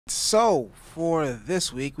So, for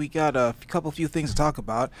this week, we got a few things to talk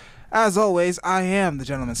about. As always, I am the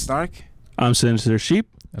Gentleman Snark. I'm Sinister Sheep.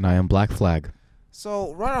 And I am Black Flag.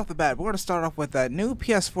 So, right off the bat, we're going to start off with that new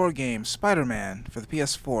PS4 game, Spider-Man, for the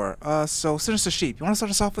PS4. So, Sinister Sheep, you want to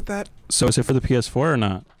start us off with that? So, is it for the PS4 or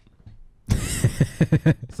not?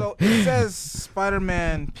 So, it says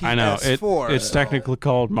Spider-Man Ps4. I know. It's technically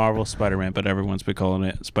called Marvel Spider-Man, but everyone's been calling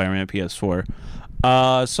it Spider-Man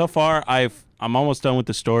Ps4. So far, I'm almost done with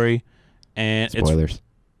the story. And Spoilers.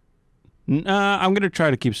 I'm going to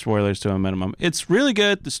try to keep spoilers to a minimum. It's really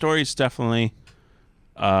good. The story's definitely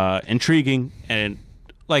intriguing. And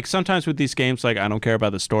like sometimes with these games, like I don't care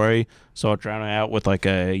about the story, so I'll drown it out with like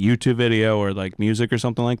a YouTube video or like music or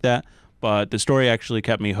something like that. But the story actually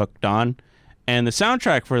kept me hooked on. And the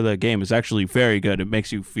soundtrack for the game is actually very good. It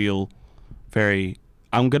makes you feel very...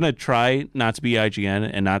 I'm going to try not to be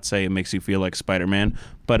IGN and not say it makes you feel like Spider-Man,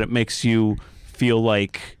 but it makes you feel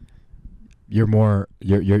like... You're more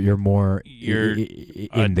in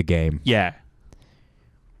the game. Yeah.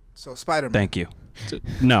 So, Spider-Man. Thank you.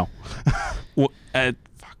 No.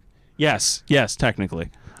 Fuck. Yes,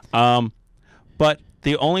 technically. But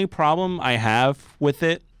the only problem I have with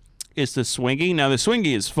it is the swinging. Now, the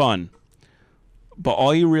swinging is fun, but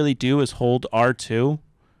all you really do is hold R2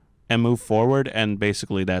 and move forward, and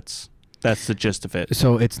basically that's the gist of it.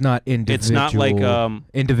 So it's not individual. It's not like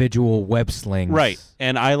individual web slings. Right,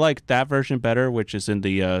 and I like that version better, which is in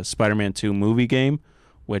the Spider-Man 2 movie game,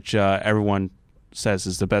 which everyone says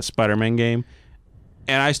is the best Spider-Man game.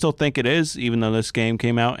 And I still think it is, even though this game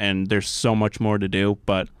came out and there's so much more to do.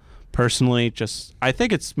 But personally, I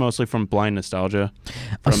think it's mostly from blind nostalgia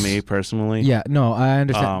from me personally. Yeah, no, I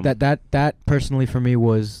understand. That personally for me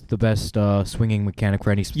was the best swinging mechanic for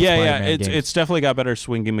any Spider-Man games. It's definitely got better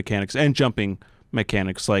swinging mechanics and jumping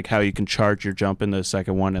mechanics, like how you can charge your jump in the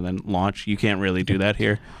second one and then launch. You can't really do that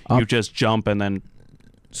here. You just jump and then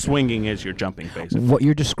swinging is your jumping, basically. What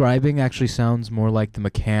you're describing actually sounds more like the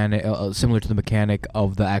mechanic, similar to the mechanic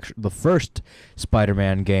of the first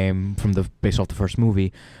Spider-Man game based off the first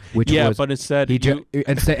movie, which was, but instead you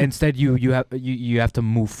have to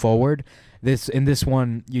move forward. In this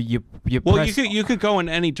one you press. You could go in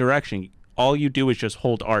any direction. All you do is just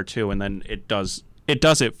hold R2 and then it does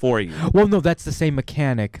it for you. Well, no, that's the same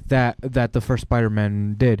mechanic that the first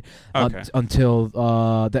Spider-Man did. Okay. Until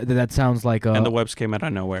that sounds like and the webs came out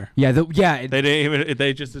of nowhere. Yeah, they didn't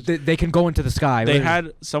even. They can go into the sky.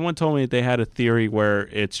 Someone told me they had a theory where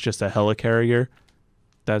it's just a helicarrier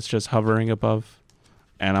that's just hovering above,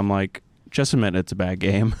 and I'm like, just admit it's a bad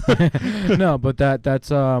game. No, but that's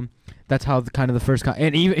how the first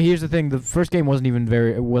and even here's the thing: the first game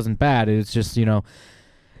wasn't bad. It's just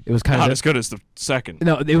it was kind not of as good as the second.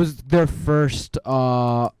 No, it was their first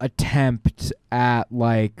attempt at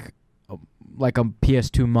like a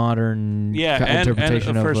PS2 modern interpretation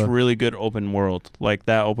and the first of really good open world. Like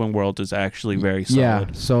that open world is actually very solid. Yeah,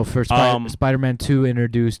 so for Spider-Man 2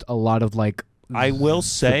 introduced a lot of I will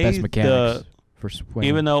say the best mechanics for swinging.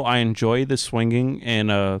 Even though I enjoy the swinging in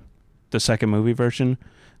the second movie version,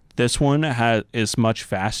 this one is much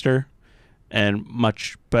faster and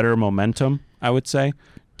much better momentum, I would say,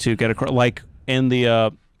 to get across. Like in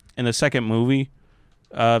the second movie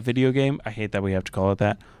video game, I hate that we have to call it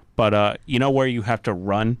that, but where you have to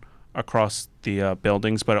run across the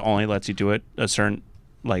buildings, but it only lets you do it a certain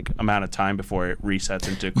amount of time before it resets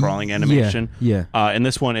into crawling animation. Yeah. In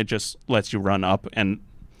this one, it just lets you run up and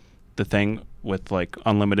the thing with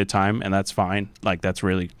unlimited time, and that's fine. That's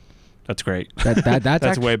great. That's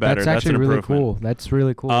way better. That's actually an really cool. That's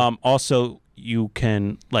really cool. Also, you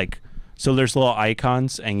can so there's little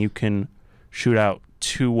icons, and you can shoot out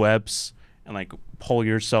two webs and pull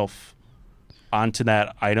yourself onto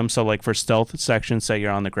that item. So for stealth sections, say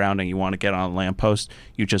you're on the ground and you want to get on a lamppost,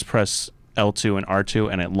 you just press L2 and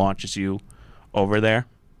R2 and it launches you over there.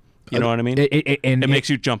 You know what I mean? It makes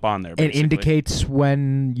you jump on there, basically. It indicates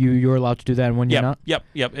when you're allowed to do that and when you're not? Yep.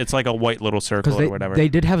 It's like a white little circle or whatever. They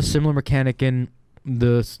did have a similar mechanic in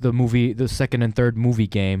the second and third movie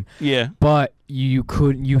game. Yeah. But you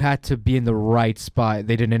had to be in the right spot.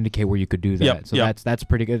 They didn't indicate where you could do that. That's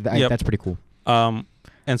pretty good. That's pretty cool.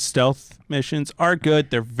 And stealth missions are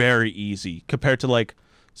good. They're very easy compared to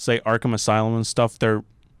say Arkham Asylum and stuff.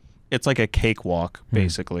 It's like a cakewalk,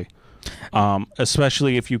 basically.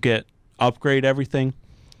 Especially if you upgrade everything,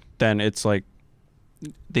 then it's the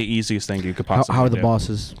easiest thing you could possibly do. How are the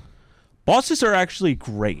bosses? Bosses are actually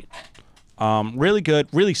great. Really good,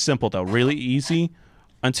 really simple though, really easy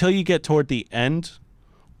until you get toward the end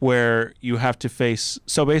where you have to face.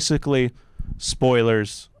 So basically,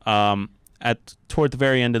 spoilers. Toward the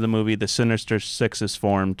very end of the movie, the Sinister Six is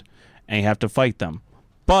formed, and you have to fight them.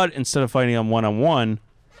 But instead of fighting them one-on-one,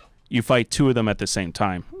 you fight two of them at the same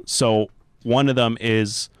time. So one of them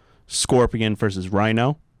is Scorpion versus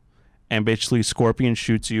Rhino, and basically Scorpion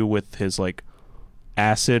shoots you with his like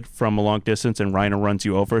acid from a long distance, and Rhino runs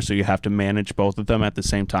you over, so you have to manage both of them at the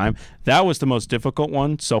same time. That was the most difficult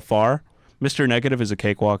one so far. Mr. Negative is a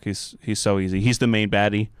cakewalk. He's so easy. He's the main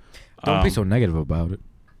baddie. Don't be so negative about it.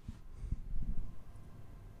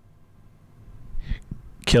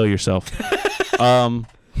 Kill yourself. And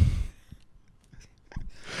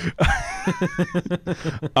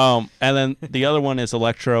then the other one is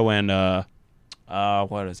Electro and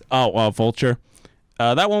what is it? Vulture.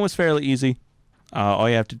 That one was fairly easy. All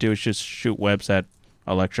you have to do is just shoot webs at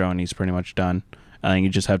Electro and he's pretty much done. And then you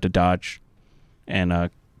just have to dodge and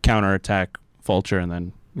counterattack Vulture, and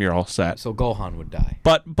then you're all set. So Gohan would die.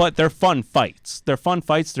 But they're fun fights. They're fun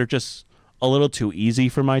fights. They're just a little too easy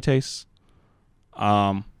for my taste.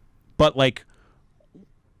 But like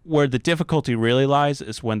where the difficulty really lies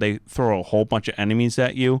is when they throw a whole bunch of enemies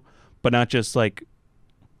at you, but not just like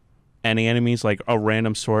any enemies, like a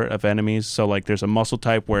random sort of enemies. So like there's a muscle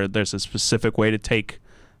type where there's a specific way to take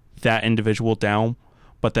that individual down,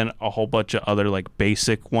 but then a whole bunch of other like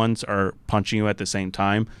basic ones are punching you at the same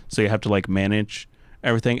time. So you have to like manage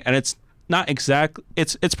everything. And it's not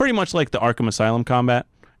it's pretty much like the Arkham Asylum combat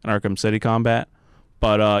and Arkham City combat,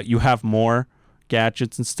 but you have more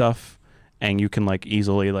gadgets and stuff, and you can like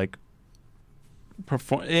easily like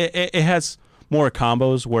perform. It has more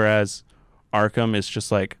combos, whereas Arkham is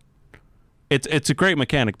just like it's a great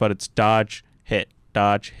mechanic, but it's dodge hit.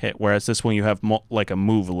 Whereas this one you have like a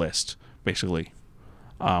move list basically,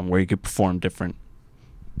 where you could perform different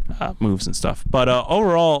moves and stuff. But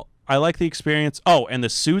overall, I like the experience. Oh, and the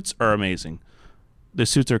suits are amazing. The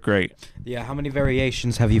suits are great. Yeah, how many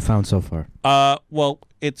variations have you found so far? Well,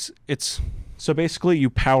 it's so basically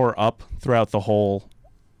you power up throughout the whole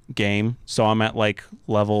game. So I'm at like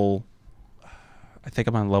level, I think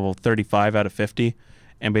I'm on level 35 out of 50,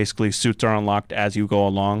 and basically suits are unlocked as you go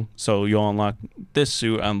along. So you'll unlock this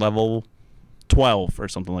suit on level 12 or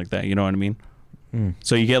something like that. You know what I mean? Mm.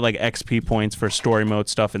 So you get like XP points for story mode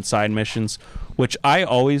stuff and side missions, which I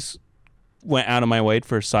always went out of my way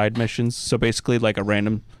for side missions. So basically like a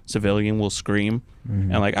random civilian will scream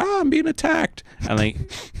and like, I'm being attacked. And like,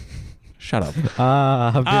 shut up.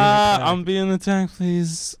 I'm being attacked.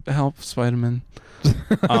 Please help, Spiderman.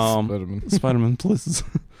 Spiderman, please.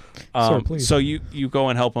 Please. So you go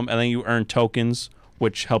and help them, and then you earn tokens,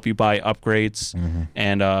 which help you buy upgrades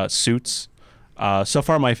and suits. So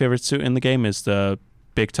far, my favorite suit in the game is the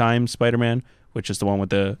Big Time Spider-Man, which is the one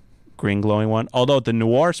with the green glowing one. Although the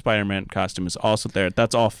Noir Spider-Man costume is also there.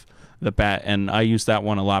 That's off the bat, and I use that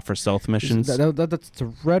one a lot for stealth missions. That's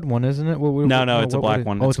the red one, isn't it? No, it's a black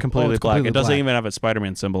one. It's completely black. It doesn't even have a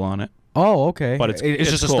Spider-Man symbol on it. Oh, okay. But it's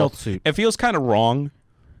just cool. A stealth suit. It feels kind of wrong,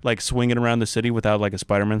 like swinging around the city without like a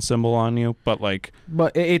Spider-Man symbol on you. But like,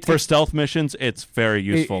 for stealth missions, it's very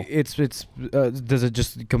useful. Does it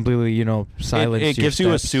just completely silence? It gives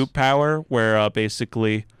you a suit power where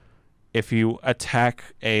basically, if you attack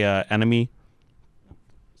a enemy,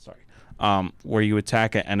 where you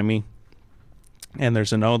attack an enemy, and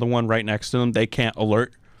there's another one right next to them, they can't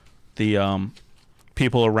alert the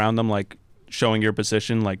people around them, like showing your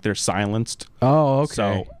position, like they're silenced. Oh, okay.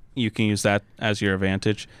 So you can use that as your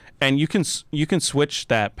advantage, and you can switch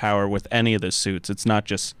that power with any of the suits. It's not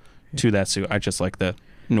just to that suit. I just like the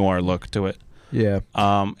noir look to it. Yeah.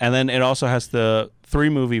 And then it also has the 3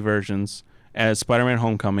 movie versions as Spider-Man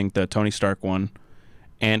Homecoming, the Tony Stark one,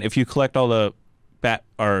 and if you collect all the backpack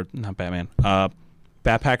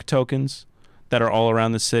tokens that are all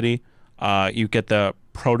around the city, you get the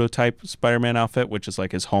prototype Spider-Man outfit, which is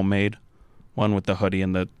like his homemade one with the hoodie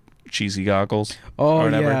and the cheesy goggles. Oh, or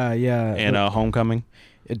whatever. yeah. And Homecoming.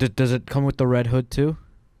 Does it come with the red hood too?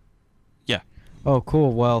 Yeah. Oh,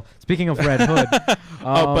 cool. Well, speaking of red hood.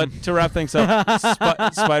 But to wrap things up,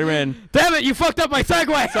 Spider-Man. Damn it! You fucked up my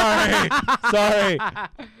segue.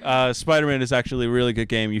 Sorry. Spider-Man is actually a really good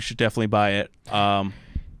game. You should definitely buy it.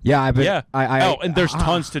 Yeah, I bet. Yeah. I and there's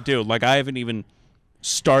tons to do. Like I haven't even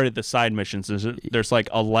started the side missions. There's like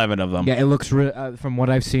 11 of them. Yeah, it looks from what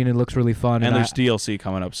I've seen, it looks really fun. And there's DLC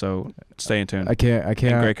coming up, so stay tuned. I can't.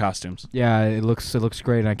 And great costumes. Yeah, it looks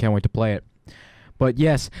great, and I can't wait to play it. But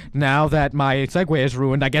yes, now that my segue is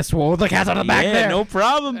ruined, I guess we'll the cat's on the back there. No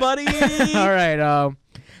problem, buddy. All right.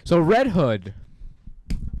 So Red Hood.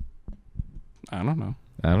 I don't know.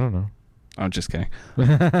 I'm just kidding.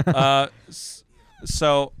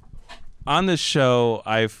 So on this show,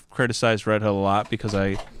 I've criticized Red Hood a lot because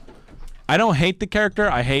I don't hate the character.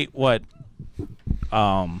 I hate what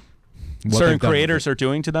certain creators are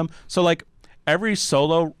doing to them. So like every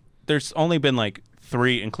solo, there's only been like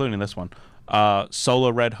 3, including this one, solo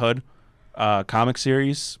Red Hood comic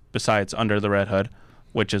series besides Under the Red Hood,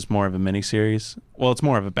 which is more of a miniseries. Well, it's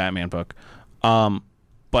more of a Batman book.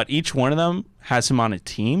 But each one of them has him on a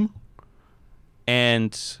team.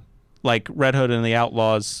 And like Red Hood and the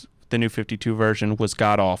Outlaws, the new 52 version was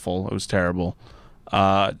god-awful. It was terrible.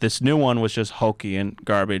 This new one was just hokey and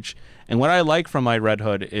garbage. And what I like from my Red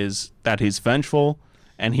Hood is that he's vengeful,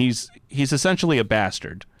 and he's essentially a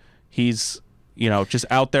bastard. He's, just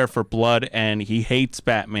out there for blood, and he hates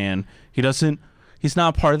Batman. He's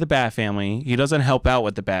not part of the Bat family. He doesn't help out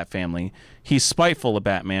with the Bat family. He's spiteful of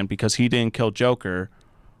Batman because he didn't kill Joker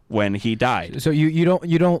when he died. So you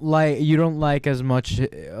don't like as much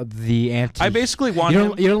the anti. I basically want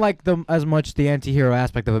you don't like as much the anti-hero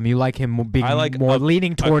aspect of him. You like him being more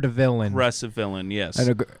leaning toward a villain, aggressive villain, yes,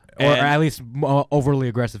 or at least overly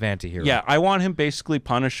aggressive anti-hero. Yeah, I want him basically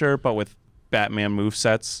Punisher, but with Batman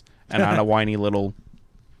movesets and not a whiny little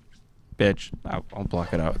bitch. I'll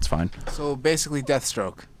block it out. It's fine. So basically,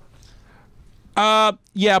 Deathstroke.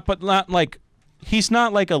 Yeah, but not like. He's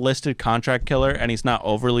not like a listed contract killer, and he's not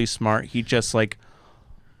overly smart. He just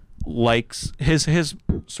likes his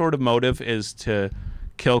sort of motive is to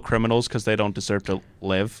kill criminals because they don't deserve to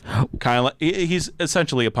live. Kind of like he's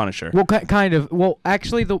essentially a Punisher. Well, kind of. Well,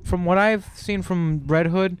 actually, from what I've seen from Red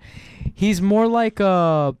Hood, he's more like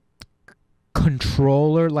a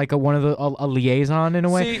controller, like one of a liaison in a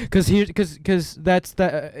way. Because that's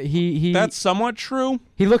that's somewhat true.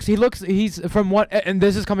 He's from what, and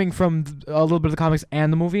this is coming from a little bit of the comics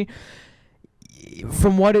and the movie.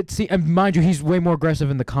 From what it seems, and mind you, he's way more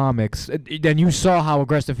aggressive in the comics than you saw how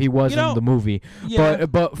aggressive he was in the movie. Yeah.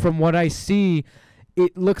 But from what I see,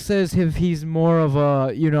 it looks as if he's more of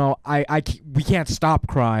a, we can't stop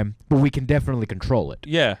crime, but we can definitely control it.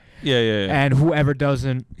 Yeah. And whoever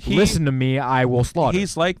doesn't listen to me, I will slaughter.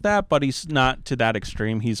 He's like that, but he's not to that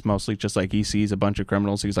extreme. He's mostly just like he sees a bunch of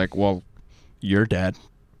criminals. He's like, well, you're dead.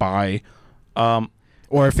 Bye.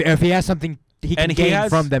 Or if he has something he can gain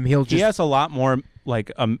from them, he'll just... He has a lot more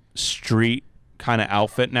like a street kind of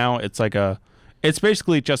outfit now. It's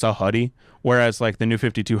basically just a hoodie, whereas like the new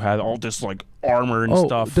 52 had all this like armor and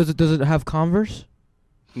stuff. Does it have Converse?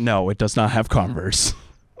 No, it does not have Converse.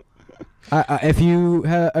 If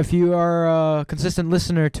you are a consistent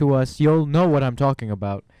listener to us, you'll know what I'm talking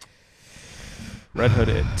about. Red Hood,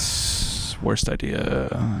 it's worst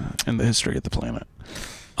idea in the history of the planet.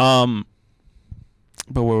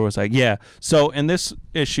 But where was I? Yeah. So in this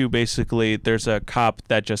issue, basically, there's a cop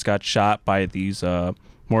that just got shot by these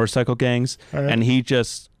motorcycle gangs, and he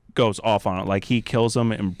just goes off on it. Like, he kills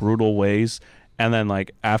them in brutal ways, and then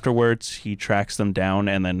like afterwards, he tracks them down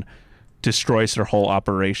and then destroys their whole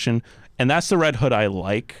operation. And that's the Red Hood I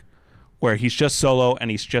like, where he's just solo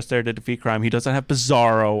and he's just there to defeat crime. He doesn't have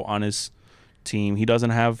Bizarro on his team. He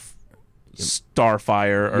doesn't have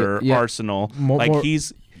Starfire or Arsenal.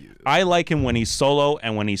 I like him when he's solo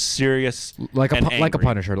and when he's serious, like a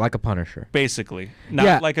Punisher. Basically,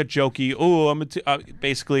 not like a jokey. Oh, I'm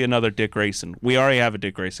basically another Dick Grayson. We already have a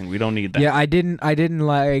Dick Grayson. We don't need that. Yeah, I didn't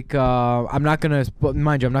like. I'm not gonna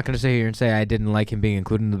mind you. I'm not gonna sit here and say I didn't like him being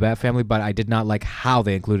included in the Bat family, but I did not like how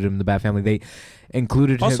they included him in the Bat family. They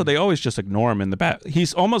included also, him. they always just ignore him in the Bat.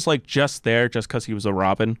 He's almost like just there just because he was a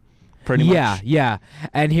Robin. Pretty much. Yeah.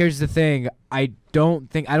 And here's the thing: I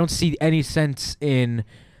don't see any sense in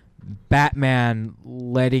Batman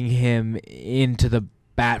letting him into the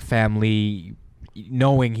Bat family,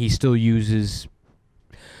 knowing he still uses.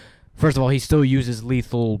 First of all, he still uses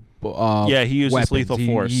lethal. He uses weapons. lethal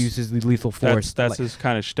force. He uses the lethal force. That's his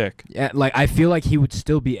kind of shtick. Yeah, like I feel like he would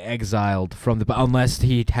still be exiled from the, unless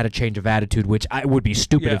he had a change of attitude, which I would be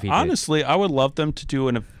stupid if he did. Honestly, I would love them to do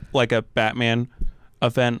a Batman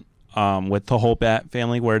event with the whole Bat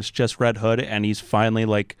family, where it's just Red Hood and he's finally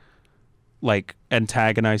like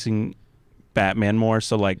antagonizing Batman more.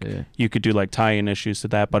 So you could do like tie-in issues to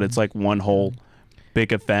that, but it's like one whole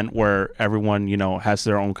big event where everyone has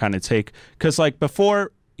their own kind of take. Because like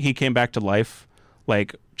before he came back to life,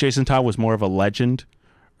 like Jason Todd was more of a legend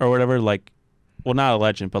or whatever. Like, well, not a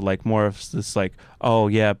legend, but like more of this like, oh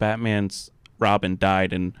yeah, Batman's Robin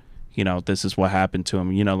died and this is what happened to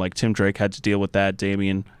him. Like Tim Drake had to deal with that.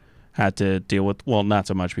 Damian had to deal with, well, not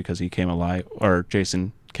so much because he came alive, or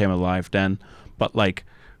Jason came alive then, but like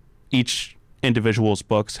each individual's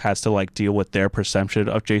books has to like deal with their perception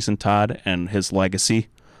of Jason Todd and his legacy.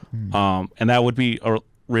 And that would be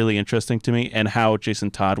really interesting to me, and how Jason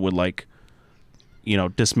Todd would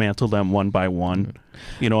dismantle them one by one.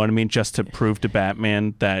 You know what I mean? Just to prove to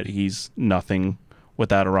Batman that he's nothing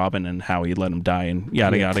without a Robin and how he let him die and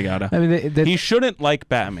yada yada yada. I mean, he shouldn't like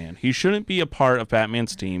Batman. He shouldn't be a part of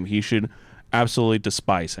Batman's team. He should absolutely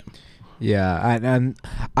despise him. Yeah, and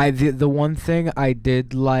the one thing I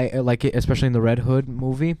did like it, especially in the Red Hood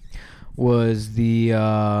movie, was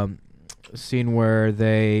the scene where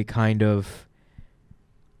they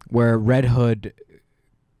where Red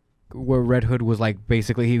Hood was like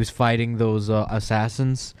basically he was fighting those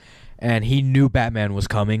assassins, and he knew Batman was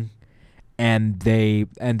coming, and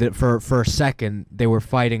for a second they were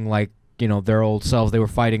fighting like their old selves. They were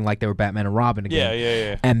fighting like they were Batman and Robin again.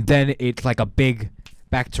 Yeah. And then it's like a big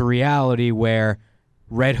back to reality where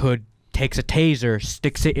Red Hood takes a taser,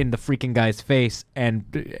 sticks it in the freaking guy's face, and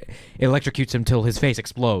electrocutes him till his face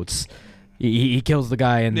explodes. He kills the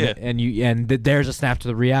guy, and there's a snap to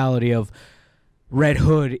the reality of Red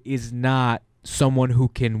Hood is not someone who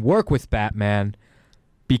can work with Batman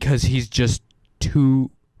because he's just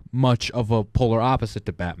too much of a polar opposite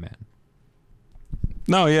to Batman.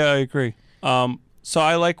 No, yeah, I agree. So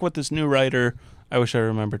I like what this new writer, I wish I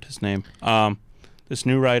remembered his name, this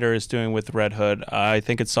new writer is doing with Red Hood. I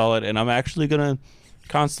think it's solid, and I'm actually going to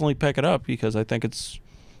constantly pick it up because I think it's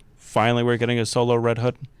finally we're getting a solo Red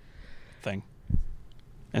Hood thing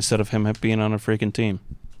instead of him being on a freaking team.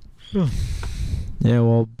 Yeah,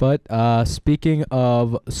 well, but speaking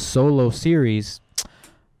of solo series,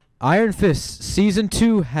 Iron Fist Season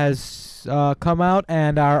 2 has come out,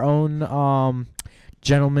 and our own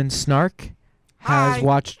Gentleman Snark has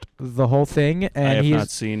watched the whole thing. And I have not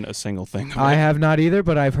seen a single thing. I have not either,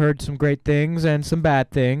 but I've heard some great things and some bad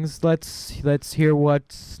things. Let's hear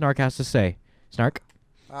what Snark has to say. Snark?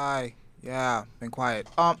 Hi. Yeah, been quiet.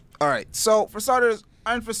 All right. So, for starters,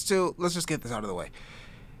 Iron Fist 2, let's just get this out of the way.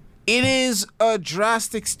 It is a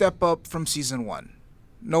drastic step up from Season 1.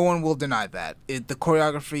 No one will deny that. The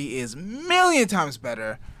choreography is a million times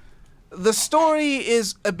better. The story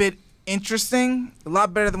is a bit interesting, a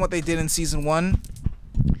lot better than what they did in Season 1.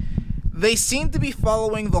 They seem to be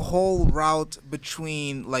following the whole route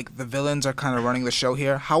between, like, the villains are kind of running the show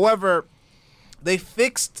here. However, they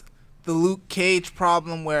fixed the Luke Cage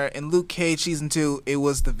problem where in Luke Cage Season 2, it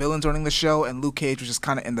was the villains running the show and Luke Cage was just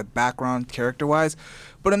kind of in the background character-wise.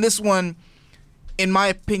 But in this one, in my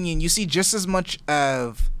opinion, you see just as much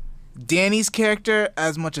of Danny's character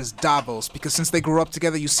as much as Davos, because since they grew up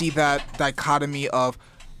together, you see that dichotomy of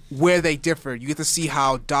where they differed. You get to see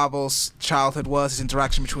how Davos' childhood was, his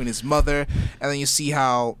interaction between his mother, and then you see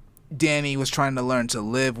how Danny was trying to learn to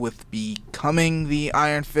live with becoming the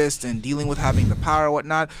Iron Fist and dealing with having the power and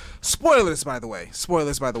whatnot. Spoilers, by the way.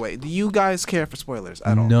 Do you guys care for spoilers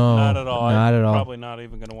at all? No, not at all. Not at all. Probably not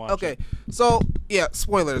even gonna watch. Okay, so yeah,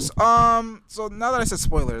 spoilers. So now that I said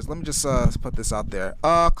spoilers, let me just put this out there.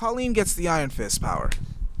 Colleen gets the Iron Fist power.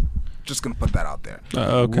 Just gonna put that out there.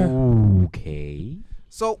 Okay. Okay.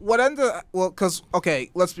 So what ended?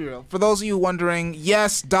 Let's be real. For those of you wondering,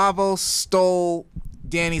 yes, Davos stole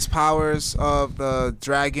Danny's powers of the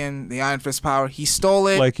dragon, the Iron Fist power. He stole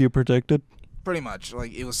it. Like you predicted? Pretty much.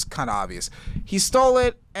 Like, it was kind of obvious. He stole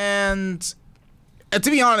it, and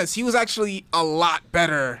to be honest, he was actually a lot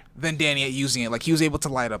better than Danny at using it. Like, he was able to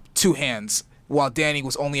light up 2 hands, while Danny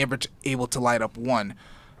was only ever able to light up 1.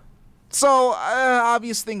 So,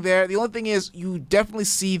 obvious thing there. The only thing is, you definitely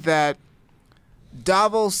see that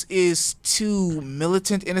Davos is too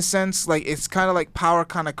militant in a sense. Like, it's kind of like power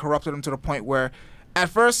kind of corrupted him to the point where at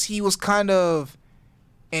first he was kind of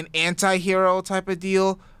an anti-hero type of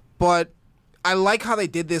deal, but I like how they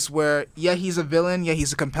did this where, yeah, he's a villain, yeah,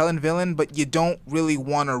 he's a compelling villain, but you don't really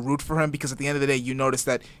want to root for him because at the end of the day, you notice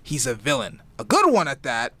that he's a villain. A good one at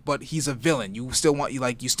that, but he's a villain. You still want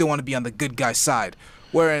to be on the good guy side.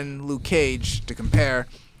 Where in Luke Cage, to compare,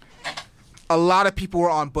 a lot of people were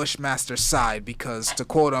on Bushmaster's side because, to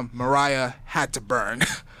quote him, Mariah had to burn.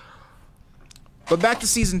 But back to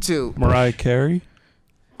Season 2. Mariah Carey?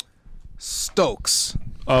 Stokes.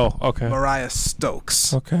 Oh, okay. Mariah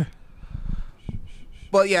Stokes. Okay.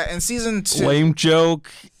 But yeah, in Season 2... Lame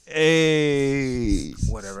joke. Hey.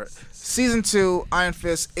 Whatever. Season 2, Iron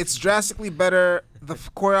Fist, it's drastically better. The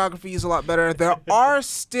choreography is a lot better. There are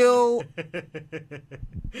still... I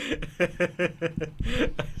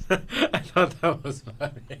thought that was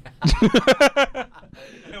funny.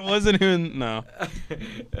 It wasn't even... No.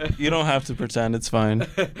 You don't have to pretend. It's fine.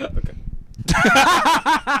 Okay.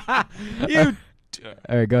 You...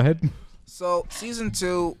 All right, go ahead. So, Season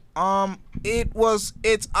 2, it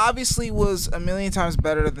obviously was a million times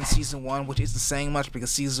better than Season 1, which isn't saying much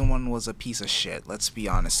because Season 1 was a piece of shit. Let's be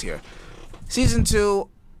honest here. Season 2,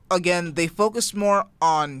 again, they focused more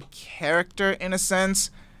on character in a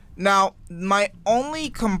sense. Now, my only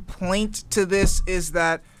complaint to this is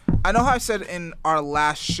that I know how I said in our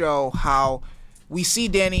last show how we see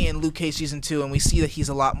Danny in Luke Cage season 2 and we see that he's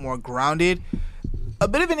a lot more grounded. A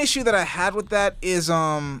bit of an issue that I had with that is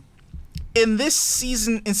in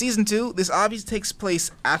season 2, this obviously takes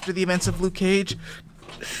place after the events of Luke Cage.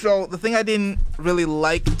 So the thing I didn't really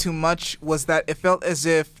like too much was that it felt as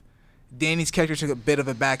if Danny's character took a bit of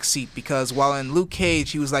a back seat, because while in Luke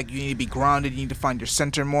Cage he was like, you need to be grounded, you need to find your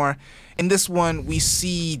center more. In this one, we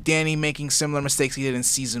see Danny making similar mistakes he did in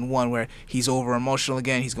season 1, where he's over emotional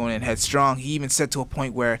again, he's going in headstrong. He even said to a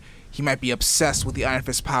point where he might be obsessed with the Iron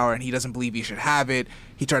Fist power and he doesn't believe he should have it.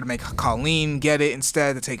 He tried to make Colleen get it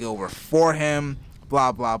instead, to take it over for him,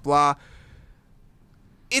 blah blah blah.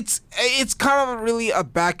 It's kind of really a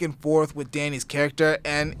back and forth with Danny's character,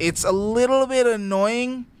 and it's a little bit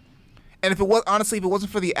annoying. And if it wasn't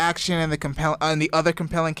for the action and the other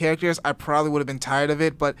compelling characters, I probably would have been tired of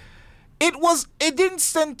it. But it didn't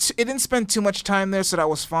spend too much time there, so that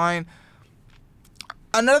was fine.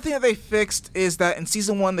 Another thing that they fixed is that in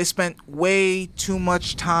season 1 they spent way too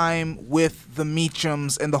much time with the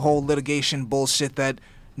Meachums and the whole litigation bullshit that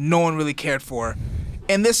no one really cared for.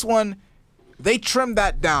 In this one, they trimmed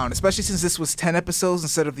that down, especially since this was 10 episodes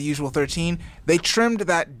instead of the usual 13. They trimmed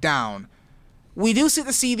that down. We do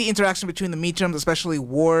see the interaction between the Meachums, especially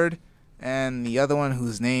Ward and the other one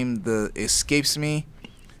whose name escapes me.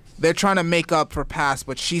 They're trying to make up for past,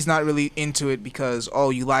 but she's not really into it because,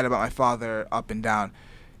 oh, you lied about my father, up and down.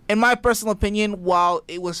 In my personal opinion, while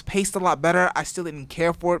it was paced a lot better, I still didn't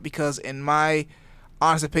care for it because, in my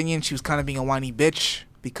honest opinion, she was kind of being a whiny bitch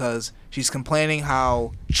because she's complaining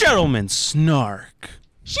how... Gentleman snark.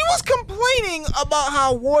 She was complaining about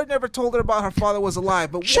how Ward never told her about her father was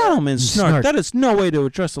alive, but Gentleman snark. That is no way to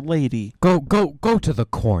address a lady. Go to the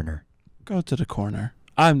corner. Go to the corner.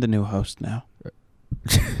 I'm the new host now.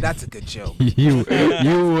 That's a good joke. You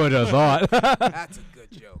would have thought. That's a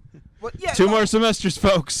good joke. But yeah, Two more semesters,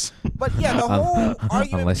 folks. But yeah, the whole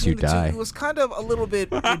argument Unless you between the die. two, it was kind of a little bit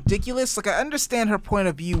ridiculous. Like, I understand her point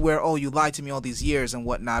of view where, oh, you lied to me all these years and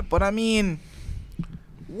whatnot, but I mean,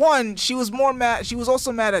 one, she was more mad. She was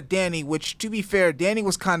also mad at Danny, which, to be fair, Danny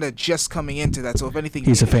was kind of just coming into that. So if anything,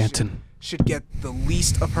 he's a Danny phantom. should get the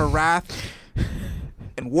least of her wrath,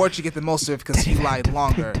 and Ward should get the most of it because he lied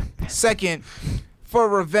longer. Second, for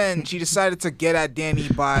revenge, he decided to get at Danny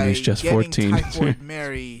by He's just getting 14. Typhoid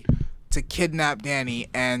Mary to kidnap Danny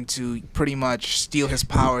and to pretty much steal his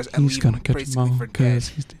powers and He's leave gonna him catch basically him all for dead. because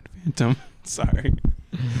he's the phantom. Sorry.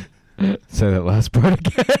 Say that last part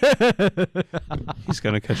again. He's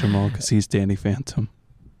gonna catch him all because he's Danny Phantom.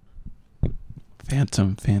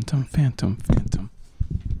 Phantom.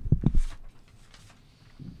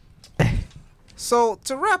 So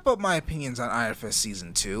to wrap up my opinions on Iron Fist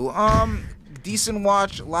season 2, decent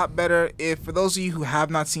watch, a lot better. If for those of you who have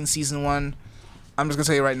not seen season 1, I'm just gonna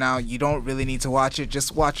tell you right now, you don't really need to watch it.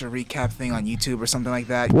 Just watch a recap thing on YouTube or something like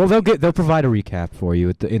that. Well, they'll provide a recap for you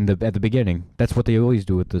at the beginning. That's what they always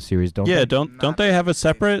do with the series, don't they? Don't they have a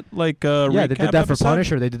separate recap Yeah, they did that for episode?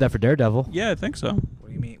 Punisher. They did that for Daredevil. Yeah, I think so. What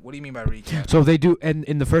do you mean? What do you mean by recap? So they do, and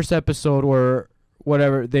in the first episode or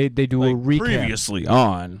whatever, they do a recap. Previously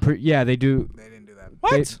on. Yeah, they do. They didn't do that.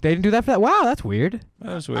 What? They didn't do that for that. Wow, that's weird.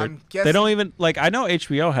 That was weird. I'm guessing, They don't even I know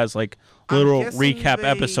HBO has I'm little guessing recap they-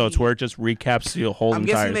 episodes where it just recaps the whole I'm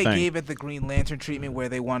entire guessing they thing. gave it the Green Lantern treatment where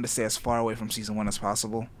they wanted to stay as far away from season 1 as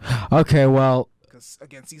possible. Okay, well, Because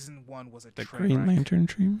again, season 1 was a The train Green wreck. Lantern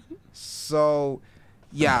treatment. So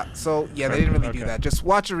yeah, they didn't really do Okay. that. Just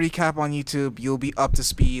watch a recap on YouTube. You'll be up to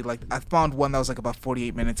speed. Like, I found one that was like about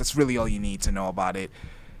 48 minutes. That's really all you need to know about it.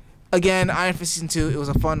 Again, Iron Fist season 2, it was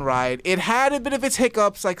a fun ride. It had a bit of its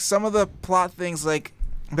hiccups, like some of the plot things. Like,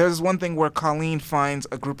 there's one thing where Colleen finds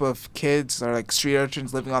a group of kids or like street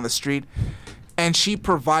urchins living on the street, and she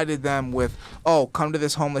provided them with, oh, come to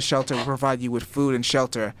this homeless shelter, we'll provide you with food and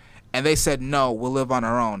shelter. And they said, no, we'll live on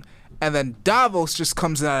our own. And then Davos just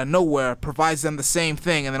comes in out of nowhere, provides them the same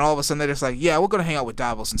thing, and then all of a sudden they're just like, yeah, we're going to hang out with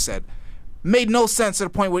Davos instead. Made no sense to the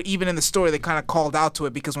point where even in the story they kind of called out to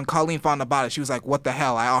it, because when Colleen found about it, she was like, what the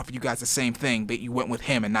hell, I offered you guys the same thing, but you went with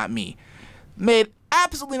him and not me. Made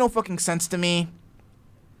absolutely no fucking sense to me.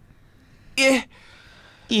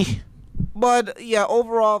 But yeah,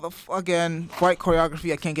 overall, again, fight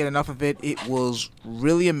choreography, I can't get enough of it. It was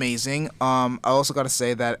really amazing. I also got to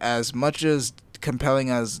say that as much as compelling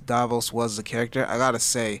as Davos was as a character, I got to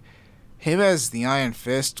say, him as the Iron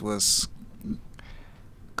Fist was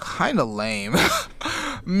kind of lame.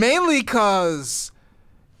 Mainly because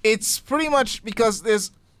it's pretty much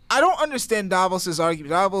because I don't understand Davos's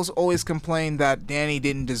argument. Davos always complained that Danny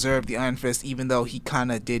didn't deserve the Iron Fist, even though he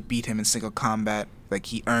kind of did beat him in single combat. Like,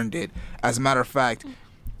 he earned it. As a matter of fact,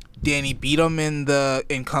 Danny beat him in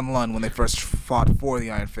Kunlun when they first fought for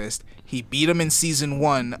the Iron Fist. He beat him in season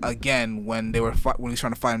 1 again when he was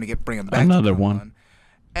trying to fight him to bring him back. Another to Kunlun. one.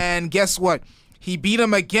 And guess what? He beat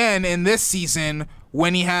him again in this season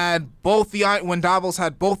when when Davos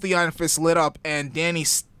had both the Iron Fists lit up, and Danny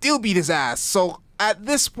still beat his ass. So at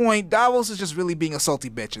this point, Davos is just really being a salty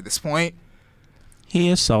bitch at this point. He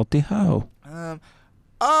is salty hoe.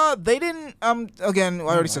 They didn't. Again, I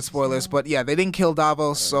already said spoilers, but yeah, they didn't kill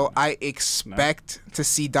Davos, so I expect to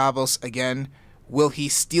see Davos again. Will he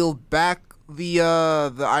steal back the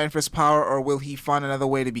Iron Fist power, or will he find another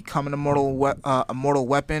way to become an immortal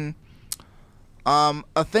weapon?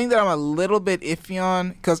 A thing that I'm a little bit iffy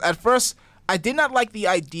on, because at first I did not like the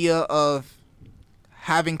idea of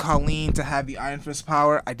having Colleen to have the Iron Fist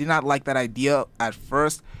power. I did not like that idea at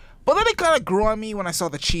first, but then it kind of grew on me when I saw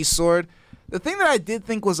the cheese sword. The thing that I did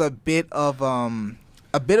think was a bit of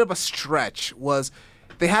a stretch was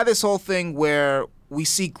they had this whole thing where we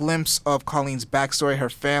see glimpse of Colleen's backstory, her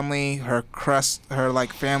family, her crest,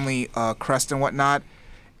 family crest and whatnot.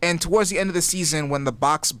 And towards the end of the season, when the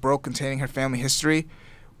box broke containing her family history,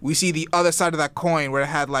 we see the other side of that coin where it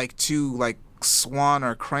had two swan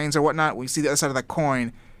or cranes or whatnot. We see the other side of that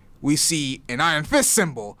coin. We see an Iron Fist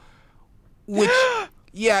symbol, which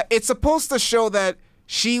yeah, it's supposed to show that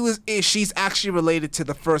she's actually related to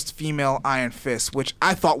the first female Iron Fist, which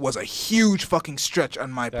I thought was a huge fucking stretch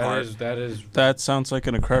on my part. That sounds like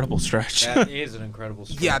an incredible stretch. That is an incredible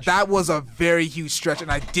stretch. Yeah, that was a very huge stretch,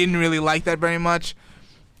 and I didn't really like that very much.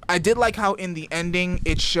 I did like how in the ending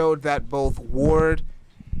it showed that both Ward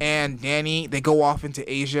and Danny, they go off into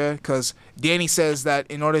Asia, because Danny says that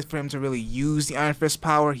in order for him to really use the Iron Fist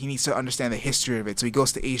power, he needs to understand the history of it, so he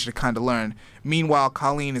goes to Asia to kind of learn. Meanwhile,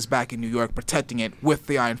 Colleen is back in New York protecting it with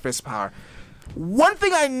the Iron Fist power. One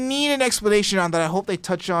thing I need an explanation on that I hope they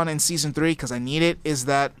touch on in Season 3, because I need it, is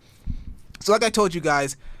that, so like I told you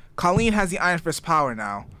guys, Colleen has the Iron Fist power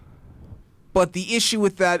now, but the issue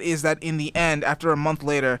with that is that in the end, after a month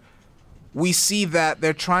later, we see that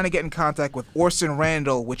they're trying to get in contact with Orson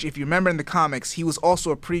Randall, which, if you remember in the comics, he was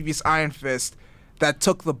also a previous Iron Fist that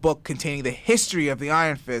took the book containing the history of the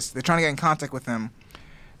Iron Fist. They're trying to get in contact with him.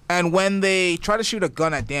 And when they try to shoot a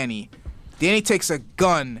gun at Danny takes a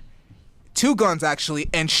gun, 2 guns actually,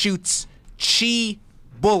 and shoots chi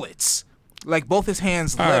bullets. Like both his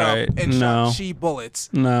hands lit up and shot chi bullets.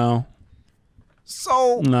 No.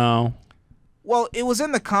 Well, it was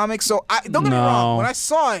in the comics, so don't get me wrong. When I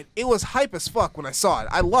saw it, it was hype as fuck when I saw it.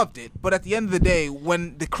 I loved it. But at the end of the day,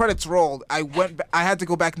 when the credits rolled, I had to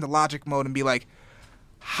go back into logic mode and be like,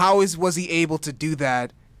 was he able to do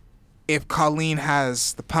that if Colleen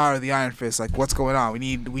has the power of the Iron Fist? Like, what's going on? We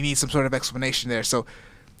need some sort of explanation there. So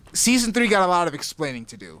Season 3 got a lot of explaining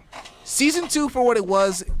to do. Season 2, for what it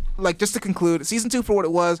was, just to conclude, Season 2 for what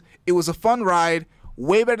it was a fun ride,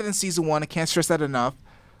 way better than Season 1. I can't stress that enough.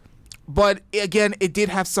 But again, it did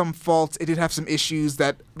have some faults. It did have some issues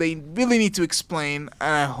that they really need to explain,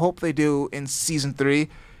 and I hope they do in Season 3.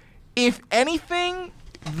 If anything,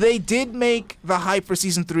 they did make the hype for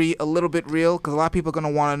Season 3 a little bit real, because a lot of people are going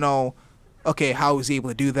to want to know, okay, how was he able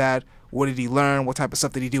to do that? What did he learn? What type of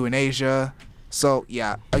stuff did he do in Asia? So,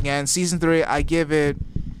 yeah, again, Season 3, I'll give it...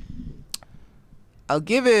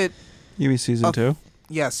 You mean Season 2?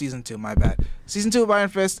 Yeah, Season 2, my bad. Season 2 of Iron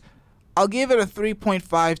Fist, I'll give it a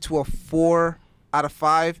 3.5 to a 4 out of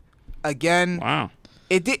 5. Again, wow.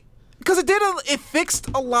 It did, because it fixed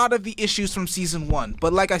a lot of the issues from Season 1.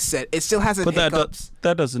 But like I said, it still has its hiccups.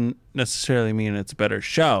 That doesn't necessarily mean it's a better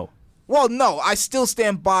show. Well, no, I still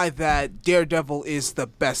stand by that Daredevil is the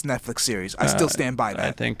best Netflix series. I still stand by that.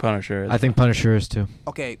 I think Punisher is. I think Punisher is too.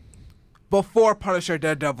 Okay, before Punisher,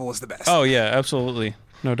 Daredevil was the best. Oh, yeah, absolutely.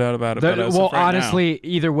 No doubt about it. Well, honestly,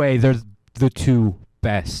 either way, they're the 2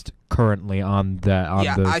 best currently on the.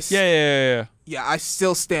 Yeah, I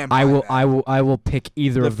still stand by that. I I will pick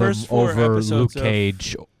either of them over Luke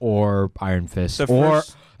Cage or Iron Fist, or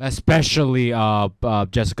especially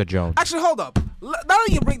Jessica Jones. Actually, hold up. Now that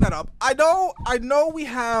you bring that up, I know we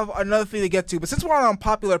have another thing to get to, but since we're on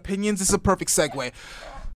unpopular opinions, this is a perfect segue.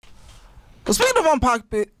 Well, speaking of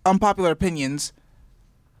unpopular opinions,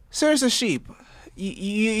 Serious as Sheep,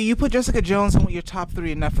 you put Jessica Jones on your top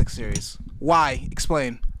 3 Netflix series. Why?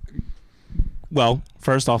 Explain. Well,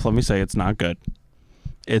 first off, let me say it's not good.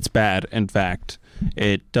 It's bad, in fact.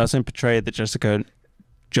 It doesn't portray the Jessica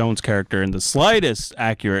Jones character in the slightest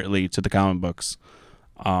accurately to the comic books.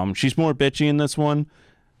 She's more bitchy in this one,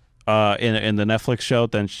 in the Netflix show,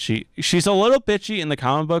 than she's a little bitchy in the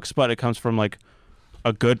comic books, but it comes from like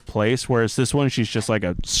a good place, whereas this one she's just like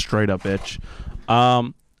a straight up bitch.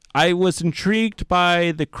 I was intrigued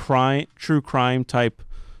by the true crime type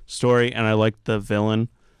story, and I liked the villain.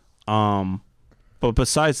 But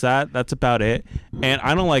besides that, that's about it. And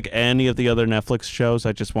I don't like any of the other Netflix shows.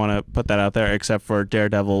 I just want to put that out there, except for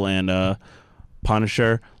Daredevil and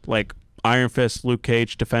Punisher. Like Iron Fist, Luke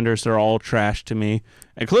Cage, Defenders, they're all trash to me,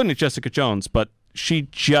 including Jessica Jones. But she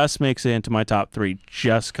just makes it into my top 3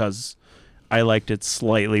 just because I liked it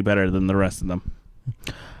slightly better than the rest of them.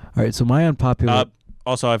 All right, so my unpopular...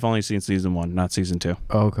 Also, I've only seen season 1, not season 2.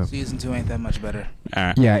 Oh, okay. Season 2 ain't that much better. All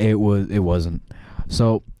right. Yeah, it wasn't.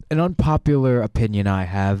 So an unpopular opinion I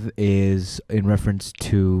have is in reference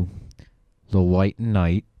to The White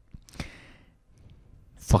Knight.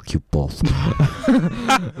 Fuck you both.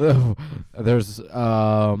 There's You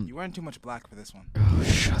wearing too much black for this one. Oh,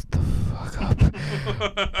 shut the fuck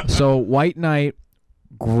up. So White Knight,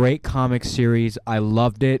 great comic series. I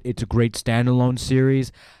loved it. It's a great standalone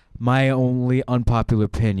series. My only unpopular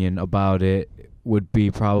opinion about it would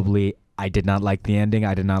be probably I did not like the ending.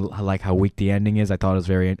 I did not like how weak the ending is. I thought it was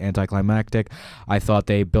very anticlimactic. I thought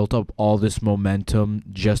they built up all this momentum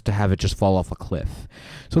just to have it just fall off a cliff.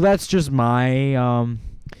 So that's just my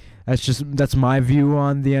that's my view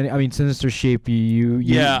on the ending. I mean, Sinister Shape. What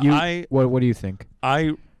do you think?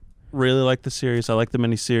 I really like the series. I like the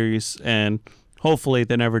miniseries, and hopefully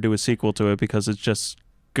they never do a sequel to it because it's just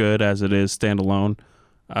good as it is standalone.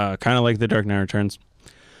 Kind of like The Dark Knight Returns.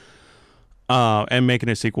 And making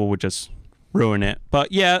a sequel would just ruin it.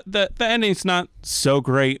 But yeah, the ending's not so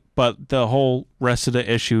great, but the whole rest of the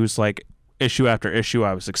issues, like issue after issue,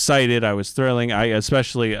 I was excited. I was thrilling. I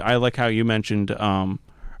like how you mentioned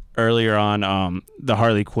earlier on the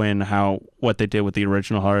Harley Quinn, what they did with the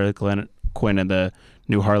original Harley Quinn and the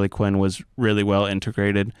new Harley Quinn was really well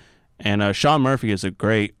integrated. And Sean Murphy is a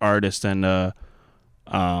great artist and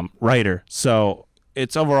writer. So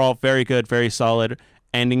it's overall very good, very solid.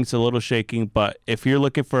 Ending's a little shaking, but if you're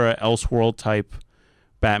looking for an Elseworld type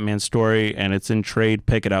Batman story and it's in trade,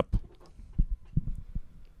 pick it up.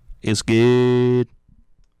 It's good.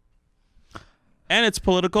 And it's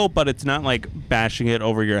political, but it's not like bashing it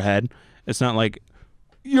over your head. It's not like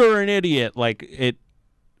you're an idiot. Like it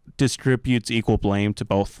distributes equal blame to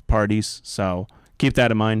both parties. So keep that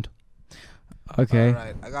in mind. Okay. All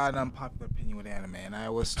right. I got an unpopular opinion with anime, and I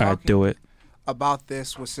was talking do it. about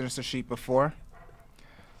this with Sinister Sheep before.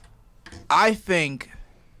 I think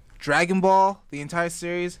Dragon Ball, the entire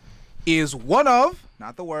series, is one of,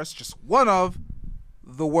 not the worst, just one of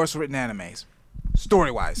the worst written animes,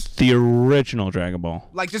 story-wise. The original Dragon Ball.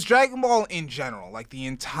 Like, just Dragon Ball in general, like the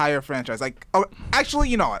entire franchise. Like, actually,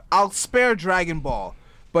 you know what? I'll spare Dragon Ball,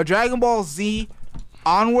 but Dragon Ball Z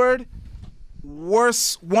onward,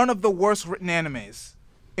 one of the worst written animes,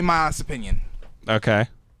 in my honest opinion. Okay.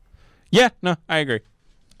 Yeah, no, I agree.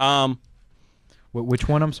 Which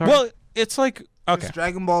one? I'm sorry. Well, it's like okay. It's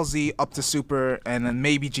Dragon Ball Z up to Super, and then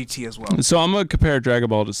maybe GT as well. So I'm gonna compare Dragon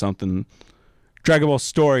Ball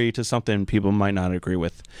story to something people might not agree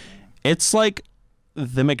with. It's like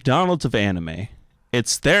the McDonald's of anime.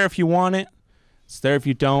 It's there if you want it. It's there if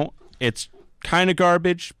you don't. It's kind of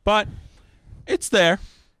garbage, but it's there.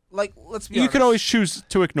 Like, let's be honest. You could always choose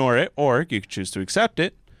to ignore it, or you could choose to accept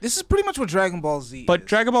it. This is pretty much what Dragon Ball Z is. But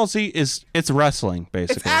Dragon Ball Z it's wrestling,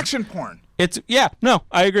 basically. It's action porn.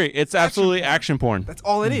 I agree. It's absolutely action porn. That's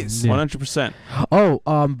all it is. 100%. Oh,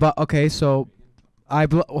 but okay, so I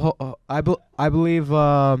believe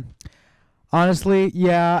honestly,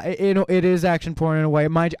 yeah, it is action porn in a way.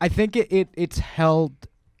 Mind you, I think it's held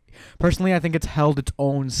personally. I think it's held its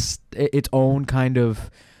own kind of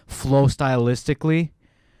flow stylistically.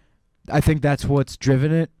 I think that's what's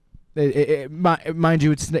driven it. Mind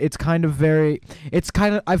you, it's kind of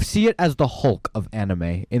I see it as the Hulk of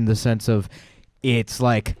anime in the sense of it's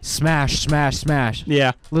like smash, smash, smash.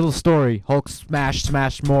 Yeah. Little story. Hulk smash,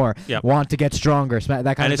 smash more. Yep. Want to get stronger. That kind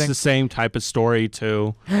of thing. And it's the same type of story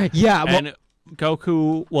too. Yeah. And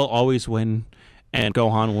Goku will always win, and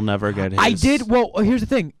Gohan will never get his. Well, here's the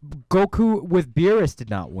thing. Goku with Beerus did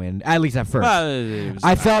not win, at least at first.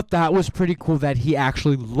 I thought that was pretty cool that he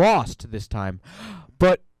actually lost this time.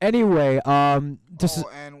 But anyway, and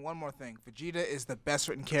one more thing. Vegeta is the best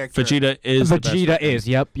written character. Vegeta is.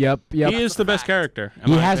 Yep. He is the best character.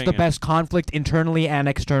 He has the best conflict internally and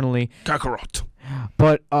externally. Kakarot.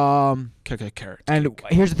 But and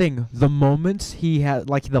here's the thing: the moments he has,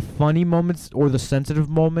 like the funny moments or the sensitive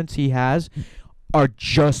moments he has, are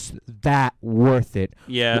just that worth it.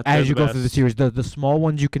 Yeah. As you go through the series, the small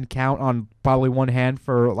ones you can count on probably one hand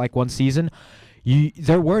for like one season.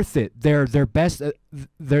 They're worth it. They're best.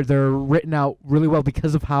 They're written out really well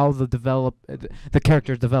because of how the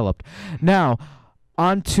characters developed. Now,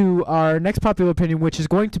 on to our next popular opinion, which is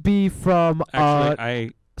going to be from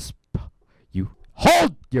actually you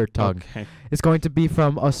Hold your tongue. Okay. It's going to be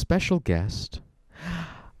from a special guest,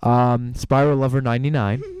 Spiral Lover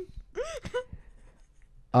 99.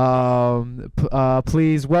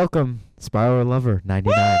 Please welcome Spiral Lover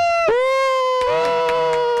 99.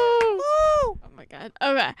 Oh my god.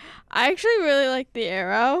 Okay. I actually really like the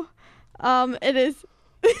arrow. It is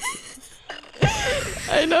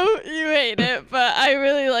I know you hate it, but I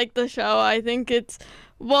really like the show. I think it's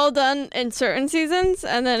well done in certain seasons,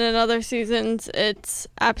 and then in other seasons it's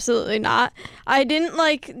absolutely not. I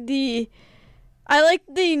liked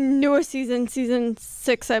the newer season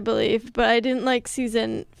 6, I believe, but I didn't like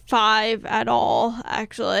season 5 at all,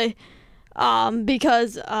 actually.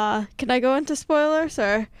 Because can I go into spoilers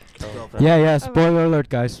or? Yeah. Spoiler alert,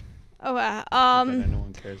 guys. Okay. No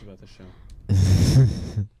one cares about the show.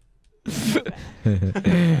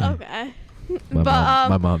 Okay.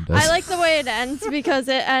 My mom does. I like the way it ends because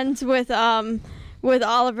it ends with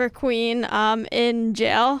Oliver Queen in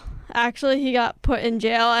jail. Actually, he got put in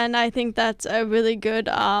jail, and I think that's a really good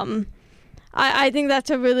I think that's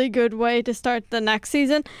a really good way to start the next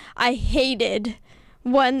season. I hated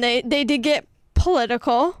when they did get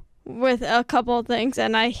political with a couple of things,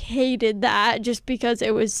 and I hated that just because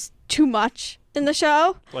it was too much in the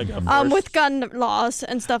show. Like with gun laws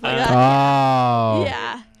and stuff like that. Oh.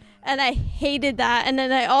 Yeah. And I hated that. And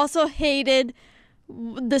then I also hated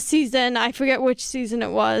the season, I forget which season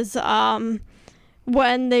it was,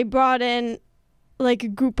 when they brought in like a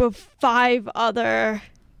group of 5 other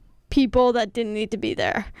people that didn't need to be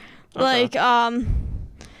there. Okay. Like,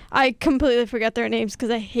 I completely forget their names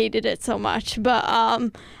because I hated it so much. But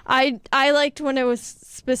I liked when it was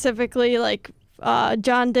specifically like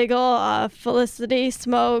John Diggle, Felicity,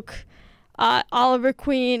 Smoke, Oliver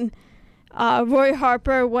Queen, Roy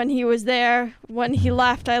Harper when he was there. When he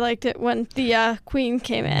left, I liked it when the Queen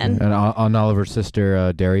came in. And on Oliver's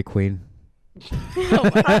sister, Dairy Queen.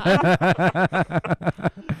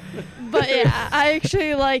 But yeah, I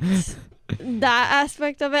actually liked that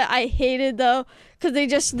aspect of it. I hated though, because they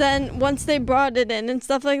just then once they brought it in and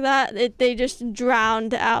stuff like that, they just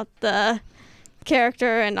drowned out the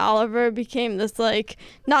character, and Oliver became this like,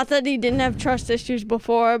 not that he didn't have trust issues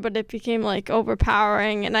before, but it became like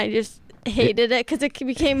overpowering, and I just hated it because it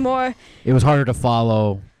became more. It was harder to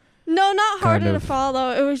follow. No, not harder kind to of.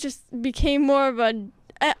 follow. It was just became more of a.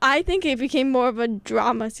 I think it became more of a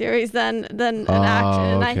drama series than an action,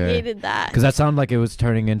 and I okay. hated that. Because that sounded like it was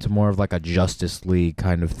turning into more of like a Justice League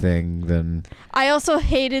kind of thing than. I also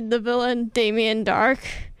hated the villain Damien Dark,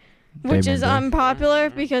 which Damien is Dark.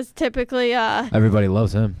 unpopular because typically, Everybody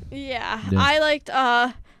loves him. yeah, Yeah. I liked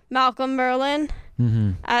Malcolm Merlin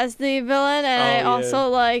Mm-hmm. as the villain, and I also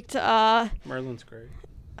liked Merlin's great.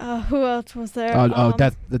 who else was there?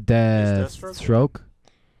 Deathstroke.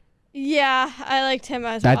 Yeah, I liked him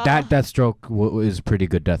as That well. Deathstroke is pretty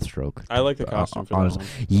good. Deathstroke. I like the costume for that honestly.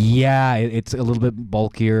 one. Yeah, it's a little bit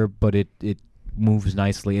bulkier, but it moves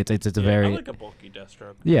nicely. It's a very. I like a bulky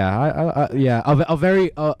Deathstroke. Yeah, a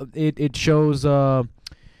very it shows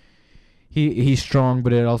he's strong,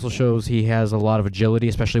 but it also shows he has a lot of agility,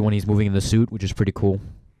 especially when he's moving in the suit, which is pretty cool.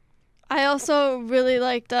 I also really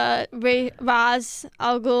liked Raz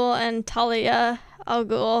Al Ghul and Talia Al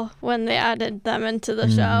Ghul when they added them into the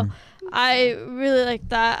show. I really liked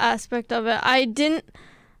that aspect of it. I didn't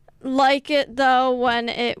like it though when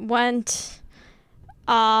it went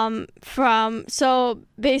from, so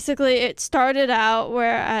basically it started out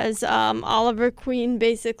whereas Oliver Queen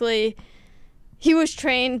basically, he was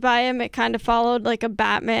trained by him. It kind of followed like a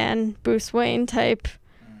Batman Bruce Wayne type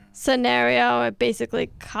scenario. It basically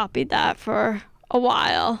copied that for a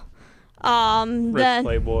while. Rich Then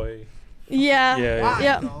Playboy. yeah, Yeah.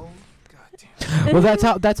 yep. No. God damn.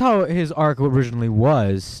 Well, that's how his arc originally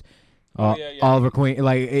was. Oliver Queen,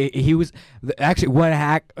 like he was actually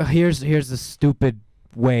here's the stupid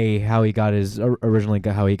way how he got his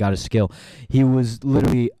skill. He was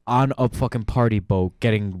literally on a fucking party boat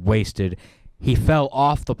getting wasted. He fell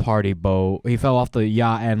off the party boat. He fell off the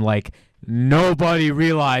yacht, and like nobody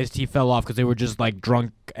realized he fell off because they were just like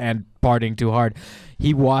drunk and partying too hard.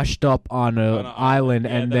 He washed up on an island,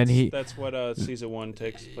 Yeah, and then that's what season 1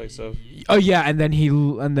 takes place of. Oh yeah, and then he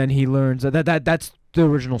learns that's the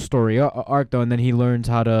original story arc though, and then he learns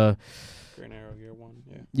how to. Green Arrow Year 1.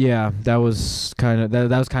 Yeah. Yeah, that was kind of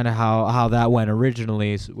how that went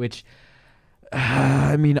originally, which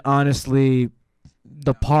I mean honestly,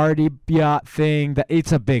 the party yacht thing,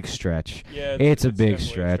 it's a big stretch. Yeah, It's a big definitely a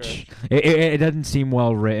stretch. It doesn't seem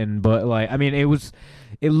well written, but like I mean it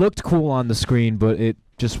looked cool on the screen, but it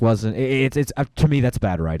just wasn't. It's to me that's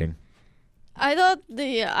bad writing.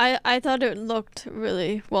 I thought it looked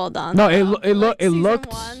really well done. No, though. it Season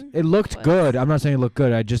looked one it looked was- good. I'm not saying it looked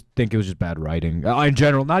good. I just think it was just bad writing in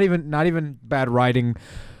general. Not even bad writing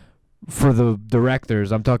for the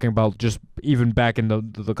directors. I'm talking about just even back in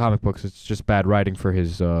the comic books. It's just bad writing for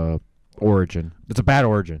his origin. It's a bad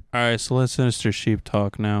origin. All right, so let Sinister Sheep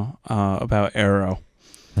talk now about Arrow.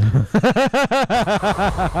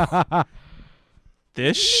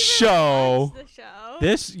 This show. Watch the show.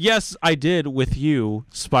 Yes, I did with you,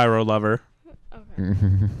 Spyro lover. Okay.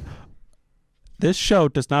 This show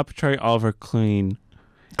does not portray Oliver Queen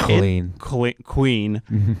in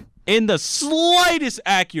the slightest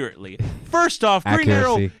accurately. First off, Green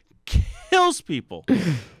Arrow Accuracy. kills people.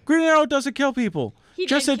 Green Arrow doesn't kill people. He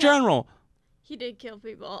Just did in kill- general. He did kill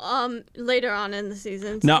people. Later on in the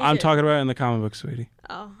seasons. No, he I'm did. talking about in the comic book, sweetie.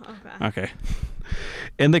 Oh, okay. Okay.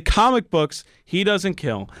 In the comic books, he doesn't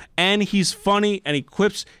kill. And he's funny and he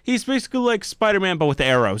quips. He's basically like Spider-Man, but with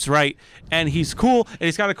arrows, right? And he's cool and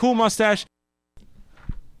he's got a cool mustache.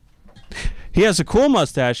 He has a cool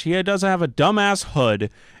mustache. He doesn't have a dumbass hood.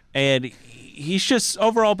 And he's just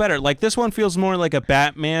overall better. Like, this one feels more like a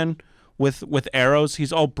Batman with arrows.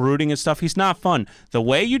 He's all brooding and stuff. He's not fun. The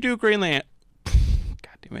way you do Green Arrow.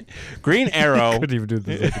 Couldn't even do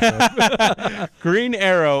this. Green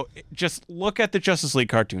Arrow, just look at the Justice League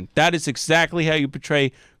cartoon. That is exactly how you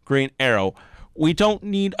portray Green Arrow. We don't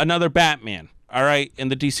need another Batman, all right, in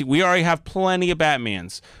the DC. We already have plenty of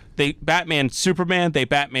Batmans. They Batman Superman, they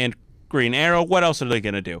Batman Green Arrow. What else are they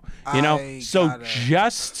going to do? You know?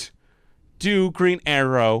 Just do Green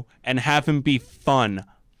Arrow and have him be fun.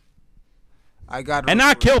 And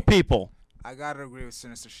not kill people. I gotta agree with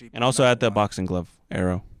Sinister Sheep. And also add the boxing glove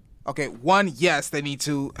arrow. Okay, one, yes, they need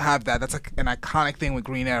to have that. That's an iconic thing with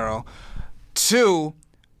Green Arrow. Two,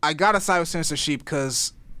 I gotta side with Sinister Sheep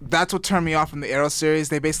because that's what turned me off from the Arrow series.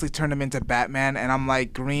 They basically turned him into Batman, and I'm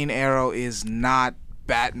like, Green Arrow is not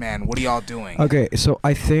Batman. What are y'all doing? Okay, so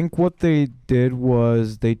I think what they did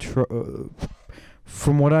was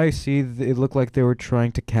from what I see, it looked like they were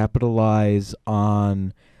trying to capitalize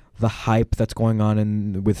on the hype that's going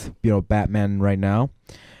on with Batman right now,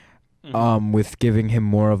 with giving him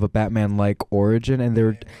more of a Batman-like origin,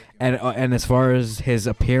 and as far as his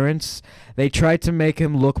appearance, they tried to make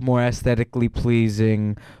him look more aesthetically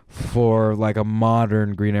pleasing for like a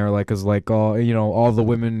modern Green Arrow, like all the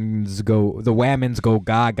women's go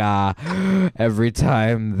gaga every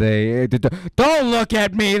time they don't look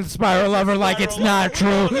at me, Spiral Lover, like it's not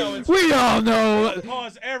true. We all know.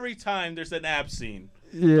 Pause every time there's an ab scene.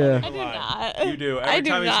 Yeah. I do not. You do. I Every do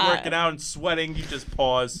time he's not. working out and sweating, you just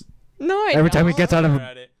pause. No, I Every time he don't. gets out of Stare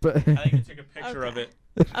at it. I think you took a picture of it.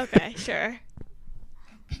 Okay, sure.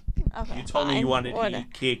 Okay, You told me you wanted whatever.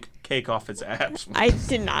 to eat cake off his abs. I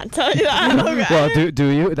did not tell you that. Okay. Well, do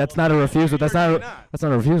you? That's not a refusal. That's not a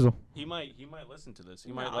refusal. He might listen to this.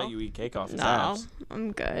 He might No. let you eat cake off his No, abs.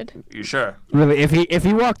 I'm good. You sure? Really, if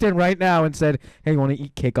he walked in right now and said, "Hey, you want to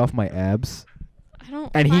eat cake off my abs?" I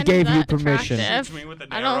don't. And he find gave that you permission. attractive. Shoots me with an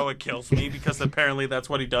I arrow, don't- it kills me because apparently that's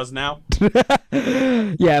what he does now.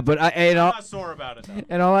 Yeah, but I'm not sore about it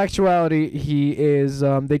though. in all actuality, he is.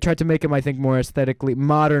 They tried to make him, I think, more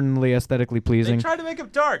modernly aesthetically They pleasing. try to make him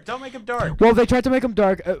dark. Don't make him dark. Well, they tried to make him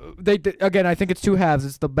dark. Again, I think it's two halves.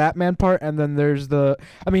 It's the Batman part, and then there's the.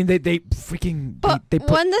 I mean, they freaking. But they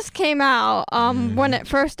put. when this came out, when it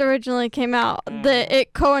first originally came out,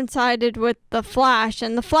 it coincided with the Flash,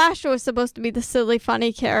 and the Flash was supposed to be the silly,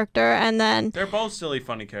 funny character, and then They're both silly,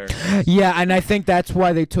 funny characters. Yeah, and I think that's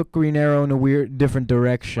why they took Green Arrow in a weird, different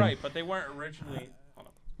direction. Right, but they weren't originally. Hold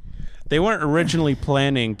on. They weren't originally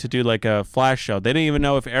planning to do like a Flash show. They didn't even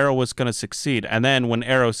know if Arrow was going to succeed. And then when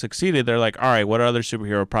Arrow succeeded, they're like, all right, what other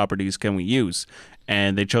superhero properties can we use?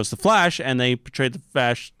 And they chose the Flash, and they portrayed the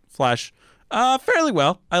Flash fairly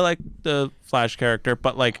well. I like the Flash character,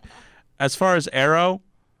 but like, as far as Arrow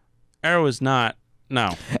is not.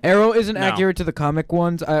 No. Arrow isn't No. accurate to the comic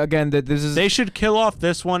ones. Again, this is. They should kill off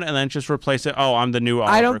this one and then just replace it. Oh, I'm the new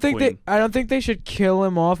Oliver I don't think Queen. I don't think they should kill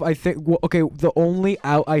him off. I think. Well, okay, the only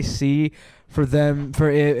out I see for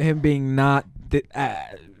him being not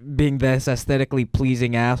being this aesthetically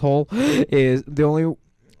pleasing asshole is the only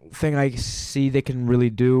thing I see they can really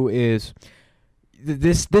do is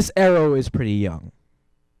this Arrow is pretty young.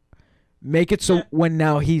 Make it so when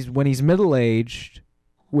he's middle aged.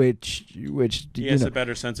 Which He has a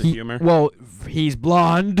better sense of humor. Well, he's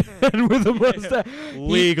blonde and with a mustache.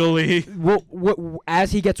 Legally.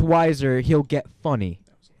 As he gets wiser, he'll get funny.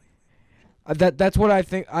 That's what I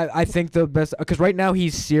think. I think the best, because right now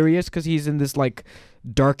he's serious because he's in this like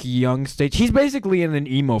dark young stage. He's basically in an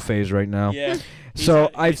emo phase right now. Yeah. So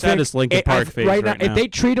he's at his Linkin Park phase right now. If they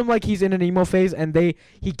treat him like he's in an emo phase and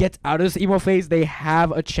he gets out of this emo phase, they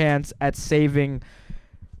have a chance at saving.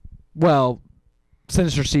 Well,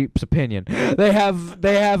 Sinister Sheep's opinion. They have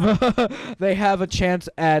they have a chance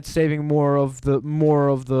at saving more of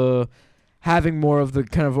the having more of the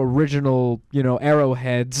kind of original,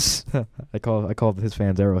 arrowheads. I call his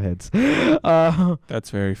fans arrowheads. That's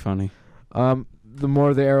very funny. The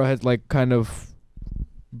more the arrowheads kind of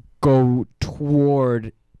go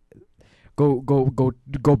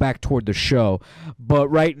back toward the show, but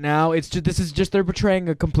right now this is just they're portraying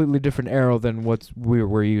a completely different Arrow than what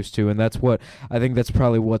we're used to, and that's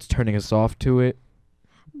probably what's turning us off to it.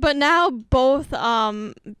 But now both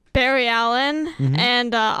Barry Allen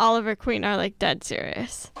and Oliver Queen are dead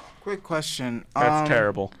serious. Quick question. That's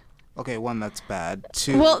terrible. Okay, one, that's bad.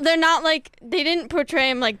 Two. Well, they're not they didn't portray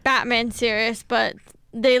him like Batman serious, but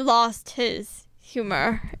they lost his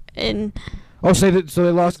humor in. Oh, so they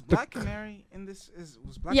lost. Was Black Canary in this? Was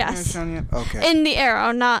Black Canary Yes. shown yet? Okay. In the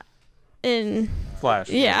Arrow, not in Flash.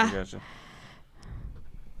 Yeah. Gotcha.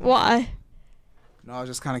 Why? No, I was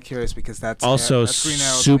just kind of curious because that's Also, that's Green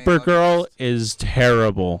Arrow's main Supergirl love interest. is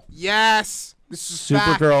terrible. Yes, this is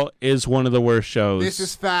Supergirl fact. is one of the worst shows. This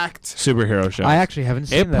is fact. Superhero shows. I actually haven't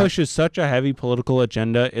seen It that. pushes such a heavy political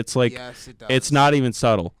agenda. It's Yes, it does. it's not even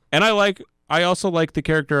subtle. And I also like the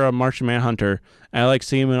character of Martian Manhunter. And I like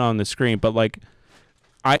seeing him on the screen, but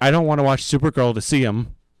I don't want to watch Supergirl to see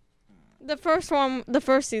him. The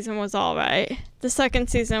first season was all right. The second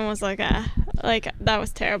season was that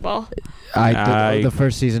was terrible. The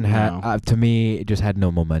first season had No. to me it just had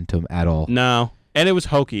no momentum at all. No. And it was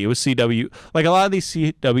hokey. It was CW. A lot of these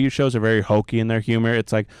CW shows are very hokey in their humor.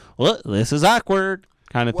 It's well, this is awkward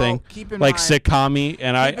kind of thing. Keep in Like mind, sitcom-y,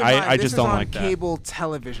 and I this just is don't on like that. cable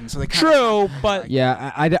television, so they True, but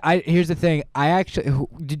Yeah, I here's the thing.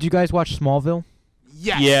 Did you guys watch Smallville?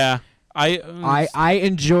 Yes. yeah, I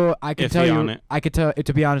enjoy. I can iffy tell on you. it. I could tell.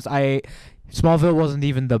 To be honest, Smallville wasn't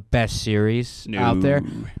even the best series out there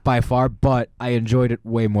by far, but I enjoyed it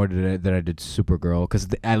way more than I did Supergirl because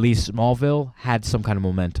at least Smallville had some kind of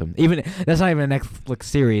momentum. Even that's not even a Netflix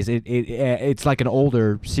series. It's like an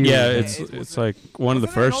older series. Yeah, it it's like one of the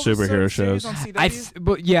first superhero shows.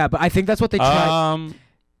 But I think that's what they tried.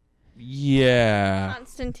 Yeah.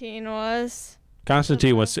 Constantine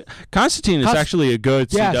is actually a good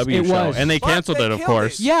CW show, was. and they But canceled they it, of killed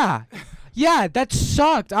course. it. Yeah, that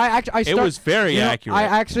sucked. It was very accurate.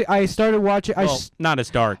 I started watching. Not as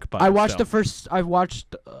dark, but I watched still. I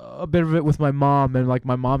watched a bit of it with my mom, and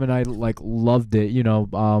my mom and I loved it.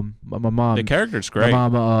 My mom. The character's great. My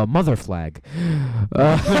mom, Mother Flag.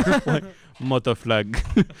 Mother flag.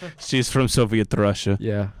 She's from Soviet Russia.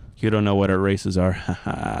 Yeah. You don't know what our races are,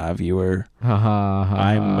 haha, viewer.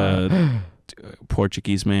 I'm a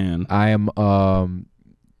Portuguese man. I am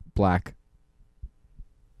black.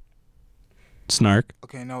 Snark.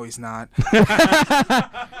 Okay, no, he's not.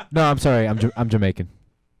 No, I'm sorry. I'm Jamaican.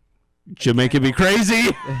 Jamaican be crazy.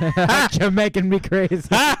 Jamaican me crazy.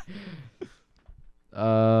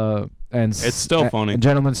 And It's still funny.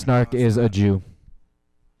 Gentleman Snark is a Jew.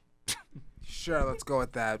 Sure, let's go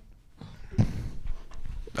with that.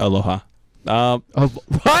 Aloha. Oh,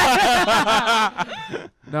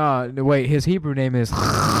 no, wait. His Hebrew name is.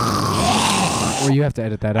 Or you have to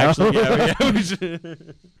edit that out. Actually, yeah. We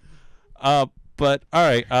should. But all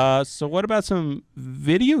right. So what about some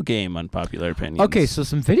video game unpopular opinions? Okay, so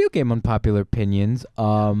some video game unpopular opinions.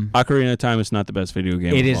 Ocarina of Time is not the best video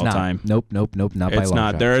game It of is all not. time. Nope. Not by a long It's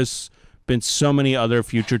not. shot. There's been so many other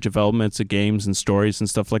future developments of games and stories and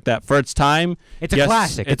stuff like that. For its time, It's a yes,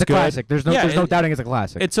 classic. It's a good. classic. There's no doubting it's a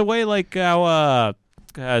classic. It's a way like how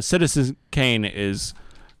Citizen Kane is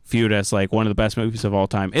viewed as like one of the best movies of all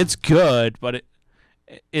time. It's good, but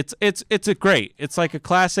it's a great. It's like a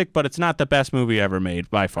classic, but it's not the best movie ever made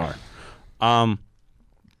by far.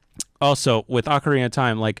 Also with Ocarina of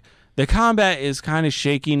Time, like the combat is kind of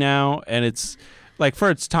shaky now, and it's like for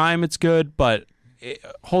its time it's good, but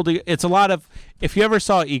it's a lot of. If you ever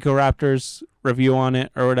saw Ecoraptor's review on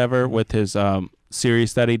it or whatever with his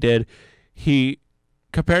series that he did, he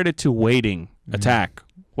compared it to waiting attack,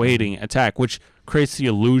 which creates the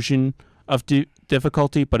illusion of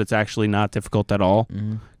difficulty, but it's actually not difficult at all,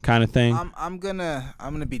 kind of thing. I'm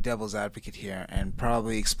gonna be devil's advocate here and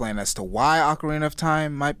probably explain as to why Ocarina of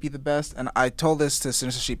Time might be the best. And I told this to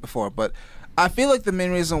Sinister Sheep before, but I feel like the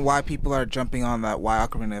main reason why people are jumping on that why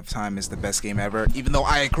Ocarina of Time is the best game ever, even though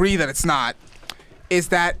I agree that it's not, is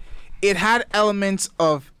that it had elements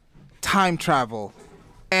of time travel,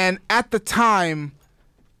 and at the time,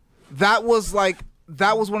 that was like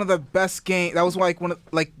that was one of the best games. That was like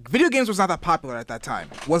video games was not that popular at that time.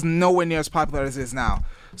 Was nowhere near as popular as it is now.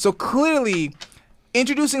 So clearly,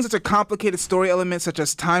 introducing such a complicated story element such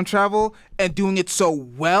as time travel and doing it so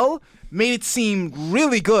well made it seem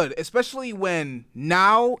really good, especially when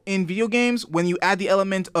now in video games, when you add the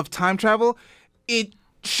element of time travel, it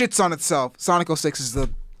shits on itself. Sonic 06 is the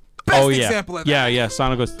best example of that. Yeah,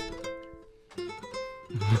 Sonic 06.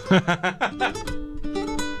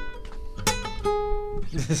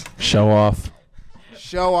 Show off.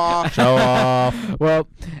 Show off. Show off. Well,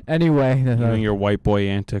 anyway. Doing your white boy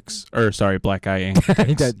antics. Or, sorry, black guy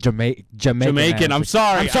antics. Jamaican. I'm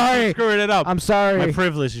sorry. I'm screwing it up. I'm sorry. My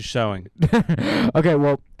privilege is showing. Okay,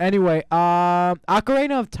 well, anyway.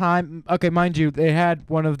 Ocarina of Time. Okay, mind you, they had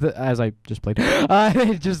one of the, as I just played, they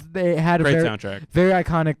had a Great very, soundtrack. very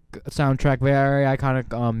iconic soundtrack, very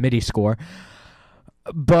iconic MIDI score.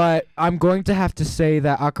 But I'm going to have to say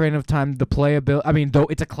that Ocarina of Time, the playability, I mean, though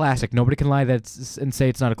it's a classic, nobody can lie and say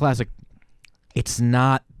it's not a classic. It's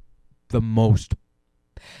not the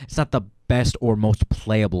best or most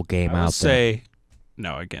playable game out there.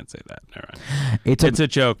 No, I can't say that. Never mind. It's a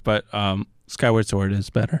joke, but Skyward Sword is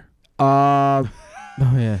better. Oh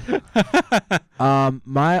yeah.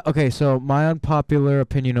 So my unpopular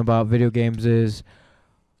opinion about video games is,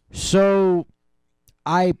 so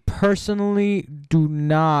I personally do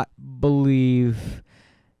not believe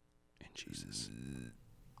in Jesus.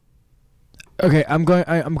 Okay, I'm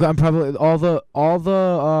probably all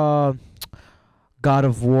the God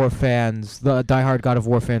of War fans, the diehard God of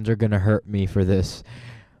War fans are gonna hurt me for this,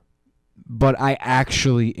 but I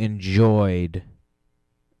actually enjoyed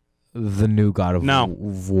the new God of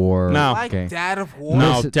War. No. Like game. Dad of War?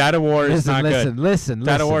 No, Dad of War is not good. Listen.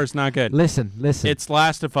 Dad of War is not good. Listen. It's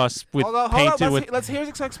Last of Us with Hold on, painted with. let's hear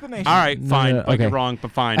his explanation. All right, fine. No, Like okay. you're wrong,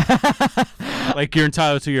 but fine. Like you're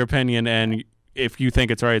entitled to your opinion, and if you think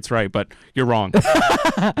it's right, but you're wrong.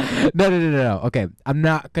 No. Okay, I'm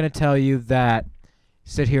not gonna tell you that.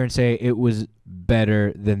 Sit here and say it was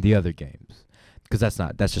better than the other games, because that's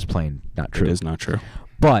just plain not true. It is not true.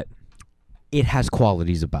 But it has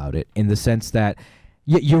qualities about it in the sense that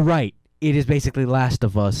you're right. It is basically Last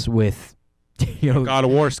of Us with, God of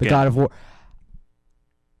War the skin. God of War.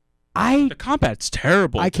 The combat's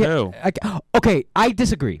terrible too. Okay, I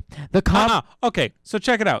disagree. Okay, so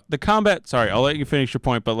check it out. The combat. Sorry, I'll let you finish your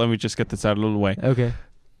point, but let me just get this out of the way. Okay.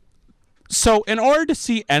 So, in order to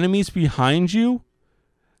see enemies behind you,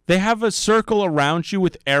 they have a circle around you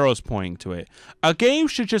with arrows pointing to it. A game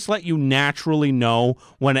should just let you naturally know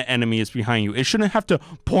when an enemy is behind you. It shouldn't have to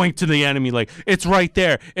point to the enemy like, it's right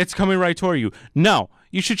there, it's coming right toward you. No,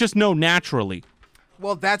 you should just know naturally.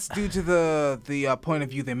 Well, that's due to the point of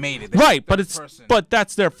view they made it. Right, but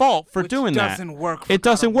that's their fault for doing that. It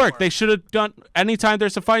doesn't work. They should have done, anytime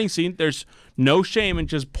there's a fighting scene, there's no shame in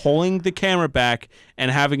just pulling the camera back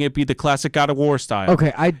and having it be the classic God of War style.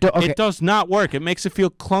 Okay, It does not work. It makes it feel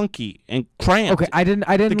clunky and cramped. Okay, I didn't.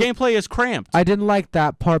 The gameplay is cramped. I didn't like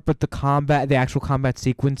that part, but the actual combat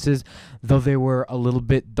sequences, though they were a little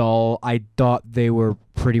bit dull, I thought they were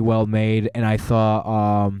pretty well made, and I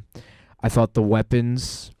thought the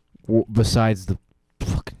weapons, besides the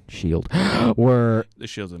fucking shield, were... The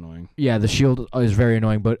shield's annoying. Yeah, the shield is very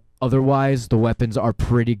annoying, but otherwise the weapons are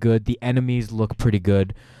pretty good. The enemies look pretty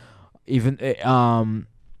good. Even and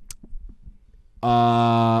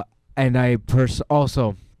I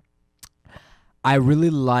also I really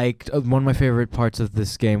liked one of my favorite parts of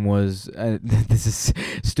this game was this is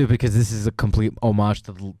stupid because this is a complete homage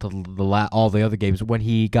to all the other games, when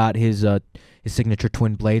he got his signature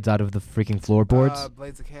twin blades out of the freaking floorboards.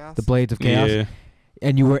 Blades of Chaos. The Blades of Chaos. Yeah.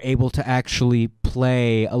 And you were able to actually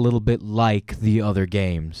play a little bit like the other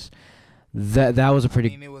games. That was a pretty.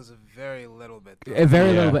 I mean, it was a very little bit. A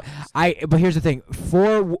very little bit. But here's the thing: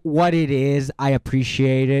 for what it is, I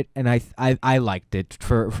appreciate it, and I liked it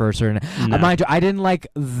for a certain. No. Mind you, I didn't like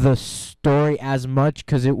the story as much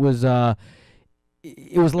because it was a lot.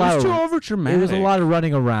 It was too overdramatic. It was a lot of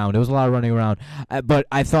running around. But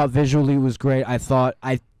I thought visually it was great. I thought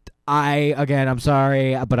again, I'm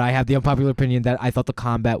sorry, but I have the unpopular opinion that I thought the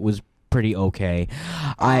combat was pretty okay.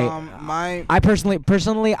 I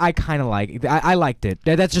personally I kind of like it. I liked it.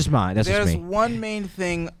 That's just mine. That's just me. There's one main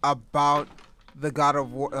thing about the God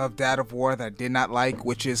of War, Dad of War, that I did not like,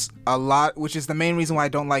 which is the main reason why I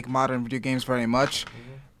don't like modern video games very much.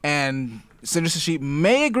 And Sinister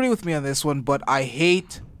may agree with me on this one, but I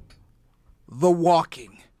hate the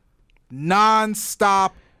walking,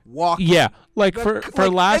 non-stop walking. Yeah, for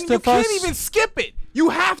Last of Us, you can't even skip it. You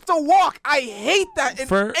have to walk. I hate that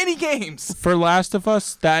in any games. For Last of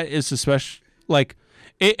Us, that is especially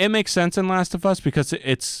it makes sense in Last of Us because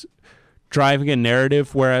it's driving a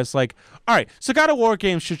narrative, whereas like, all right, so God of War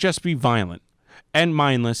games should just be violent and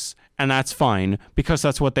mindless, and that's fine because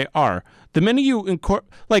that's what they are. The minute you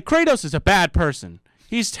like Kratos is a bad person.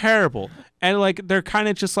 He's terrible. And like they're kind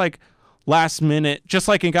of just like last minute, just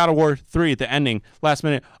like in God of War 3, the ending, last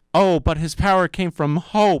minute, oh, but his power came from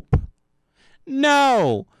hope.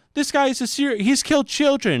 No. This guy is he's killed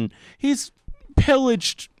children. He's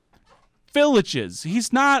pillaged villages.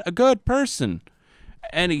 He's not a good person.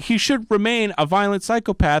 And he should remain a violent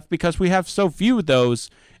psychopath because we have so few of those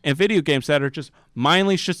in video games that are just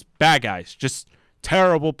mindless, just bad guys, just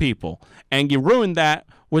terrible people. And you ruined that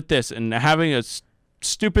with this and having a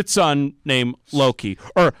stupid son named Loki,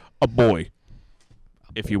 or a boy,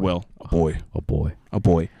 if you will. A boy. A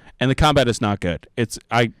boy. And the combat is not good.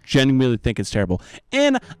 I genuinely think it's terrible.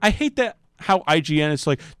 And I hate that how IGN is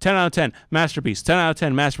like 10 out of 10 masterpiece, 10 out of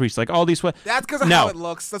 10 masterpiece, like all these. That's because of how it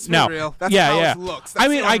looks. Let's be real. That's how it looks. I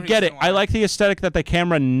mean, I get it. I like the aesthetic that the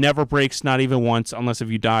camera never breaks, not even once, unless if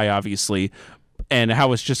you die, obviously. And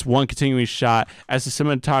how it's just one continuous shot. As a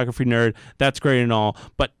cinematography nerd, that's great and all.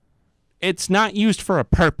 But it's not used for a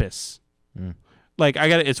purpose. Like, I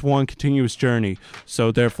get it. It's one continuous journey.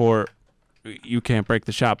 So, therefore, you can't break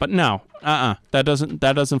the shot. But no. That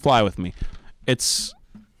doesn't fly with me. It's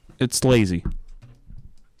lazy.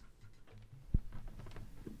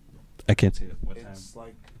 I can't see it. What time? It's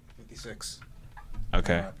like 56.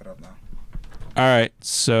 Okay. I'll wrap it up now. All right.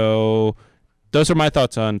 So those are my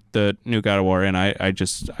thoughts on the new God of War, and I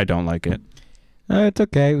don't like it. It's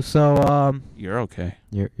okay. So You're okay.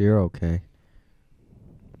 you're okay.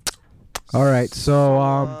 All right. So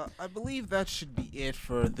I believe that should be it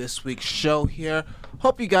for this week's show here.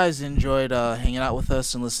 Hope you guys enjoyed hanging out with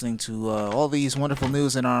us and listening to all these wonderful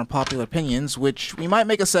news and our unpopular opinions, which we might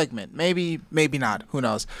make a segment. Maybe not. Who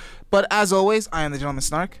knows? But as always, I am the Gentleman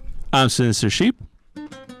Snark. I'm Sinister Sheep.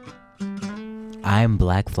 I'm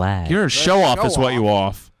Black Flag. You're a show-off is what you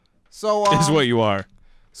off. So is what you are.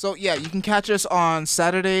 So, yeah, you can catch us on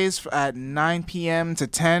Saturdays at 9 p.m. to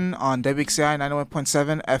 10 on WXCI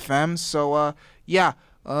 91.7 FM. So, yeah.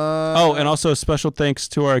 Oh, and also a special thanks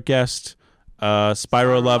to our guest,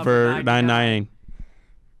 Spyro Lover 99.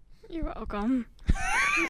 You're welcome.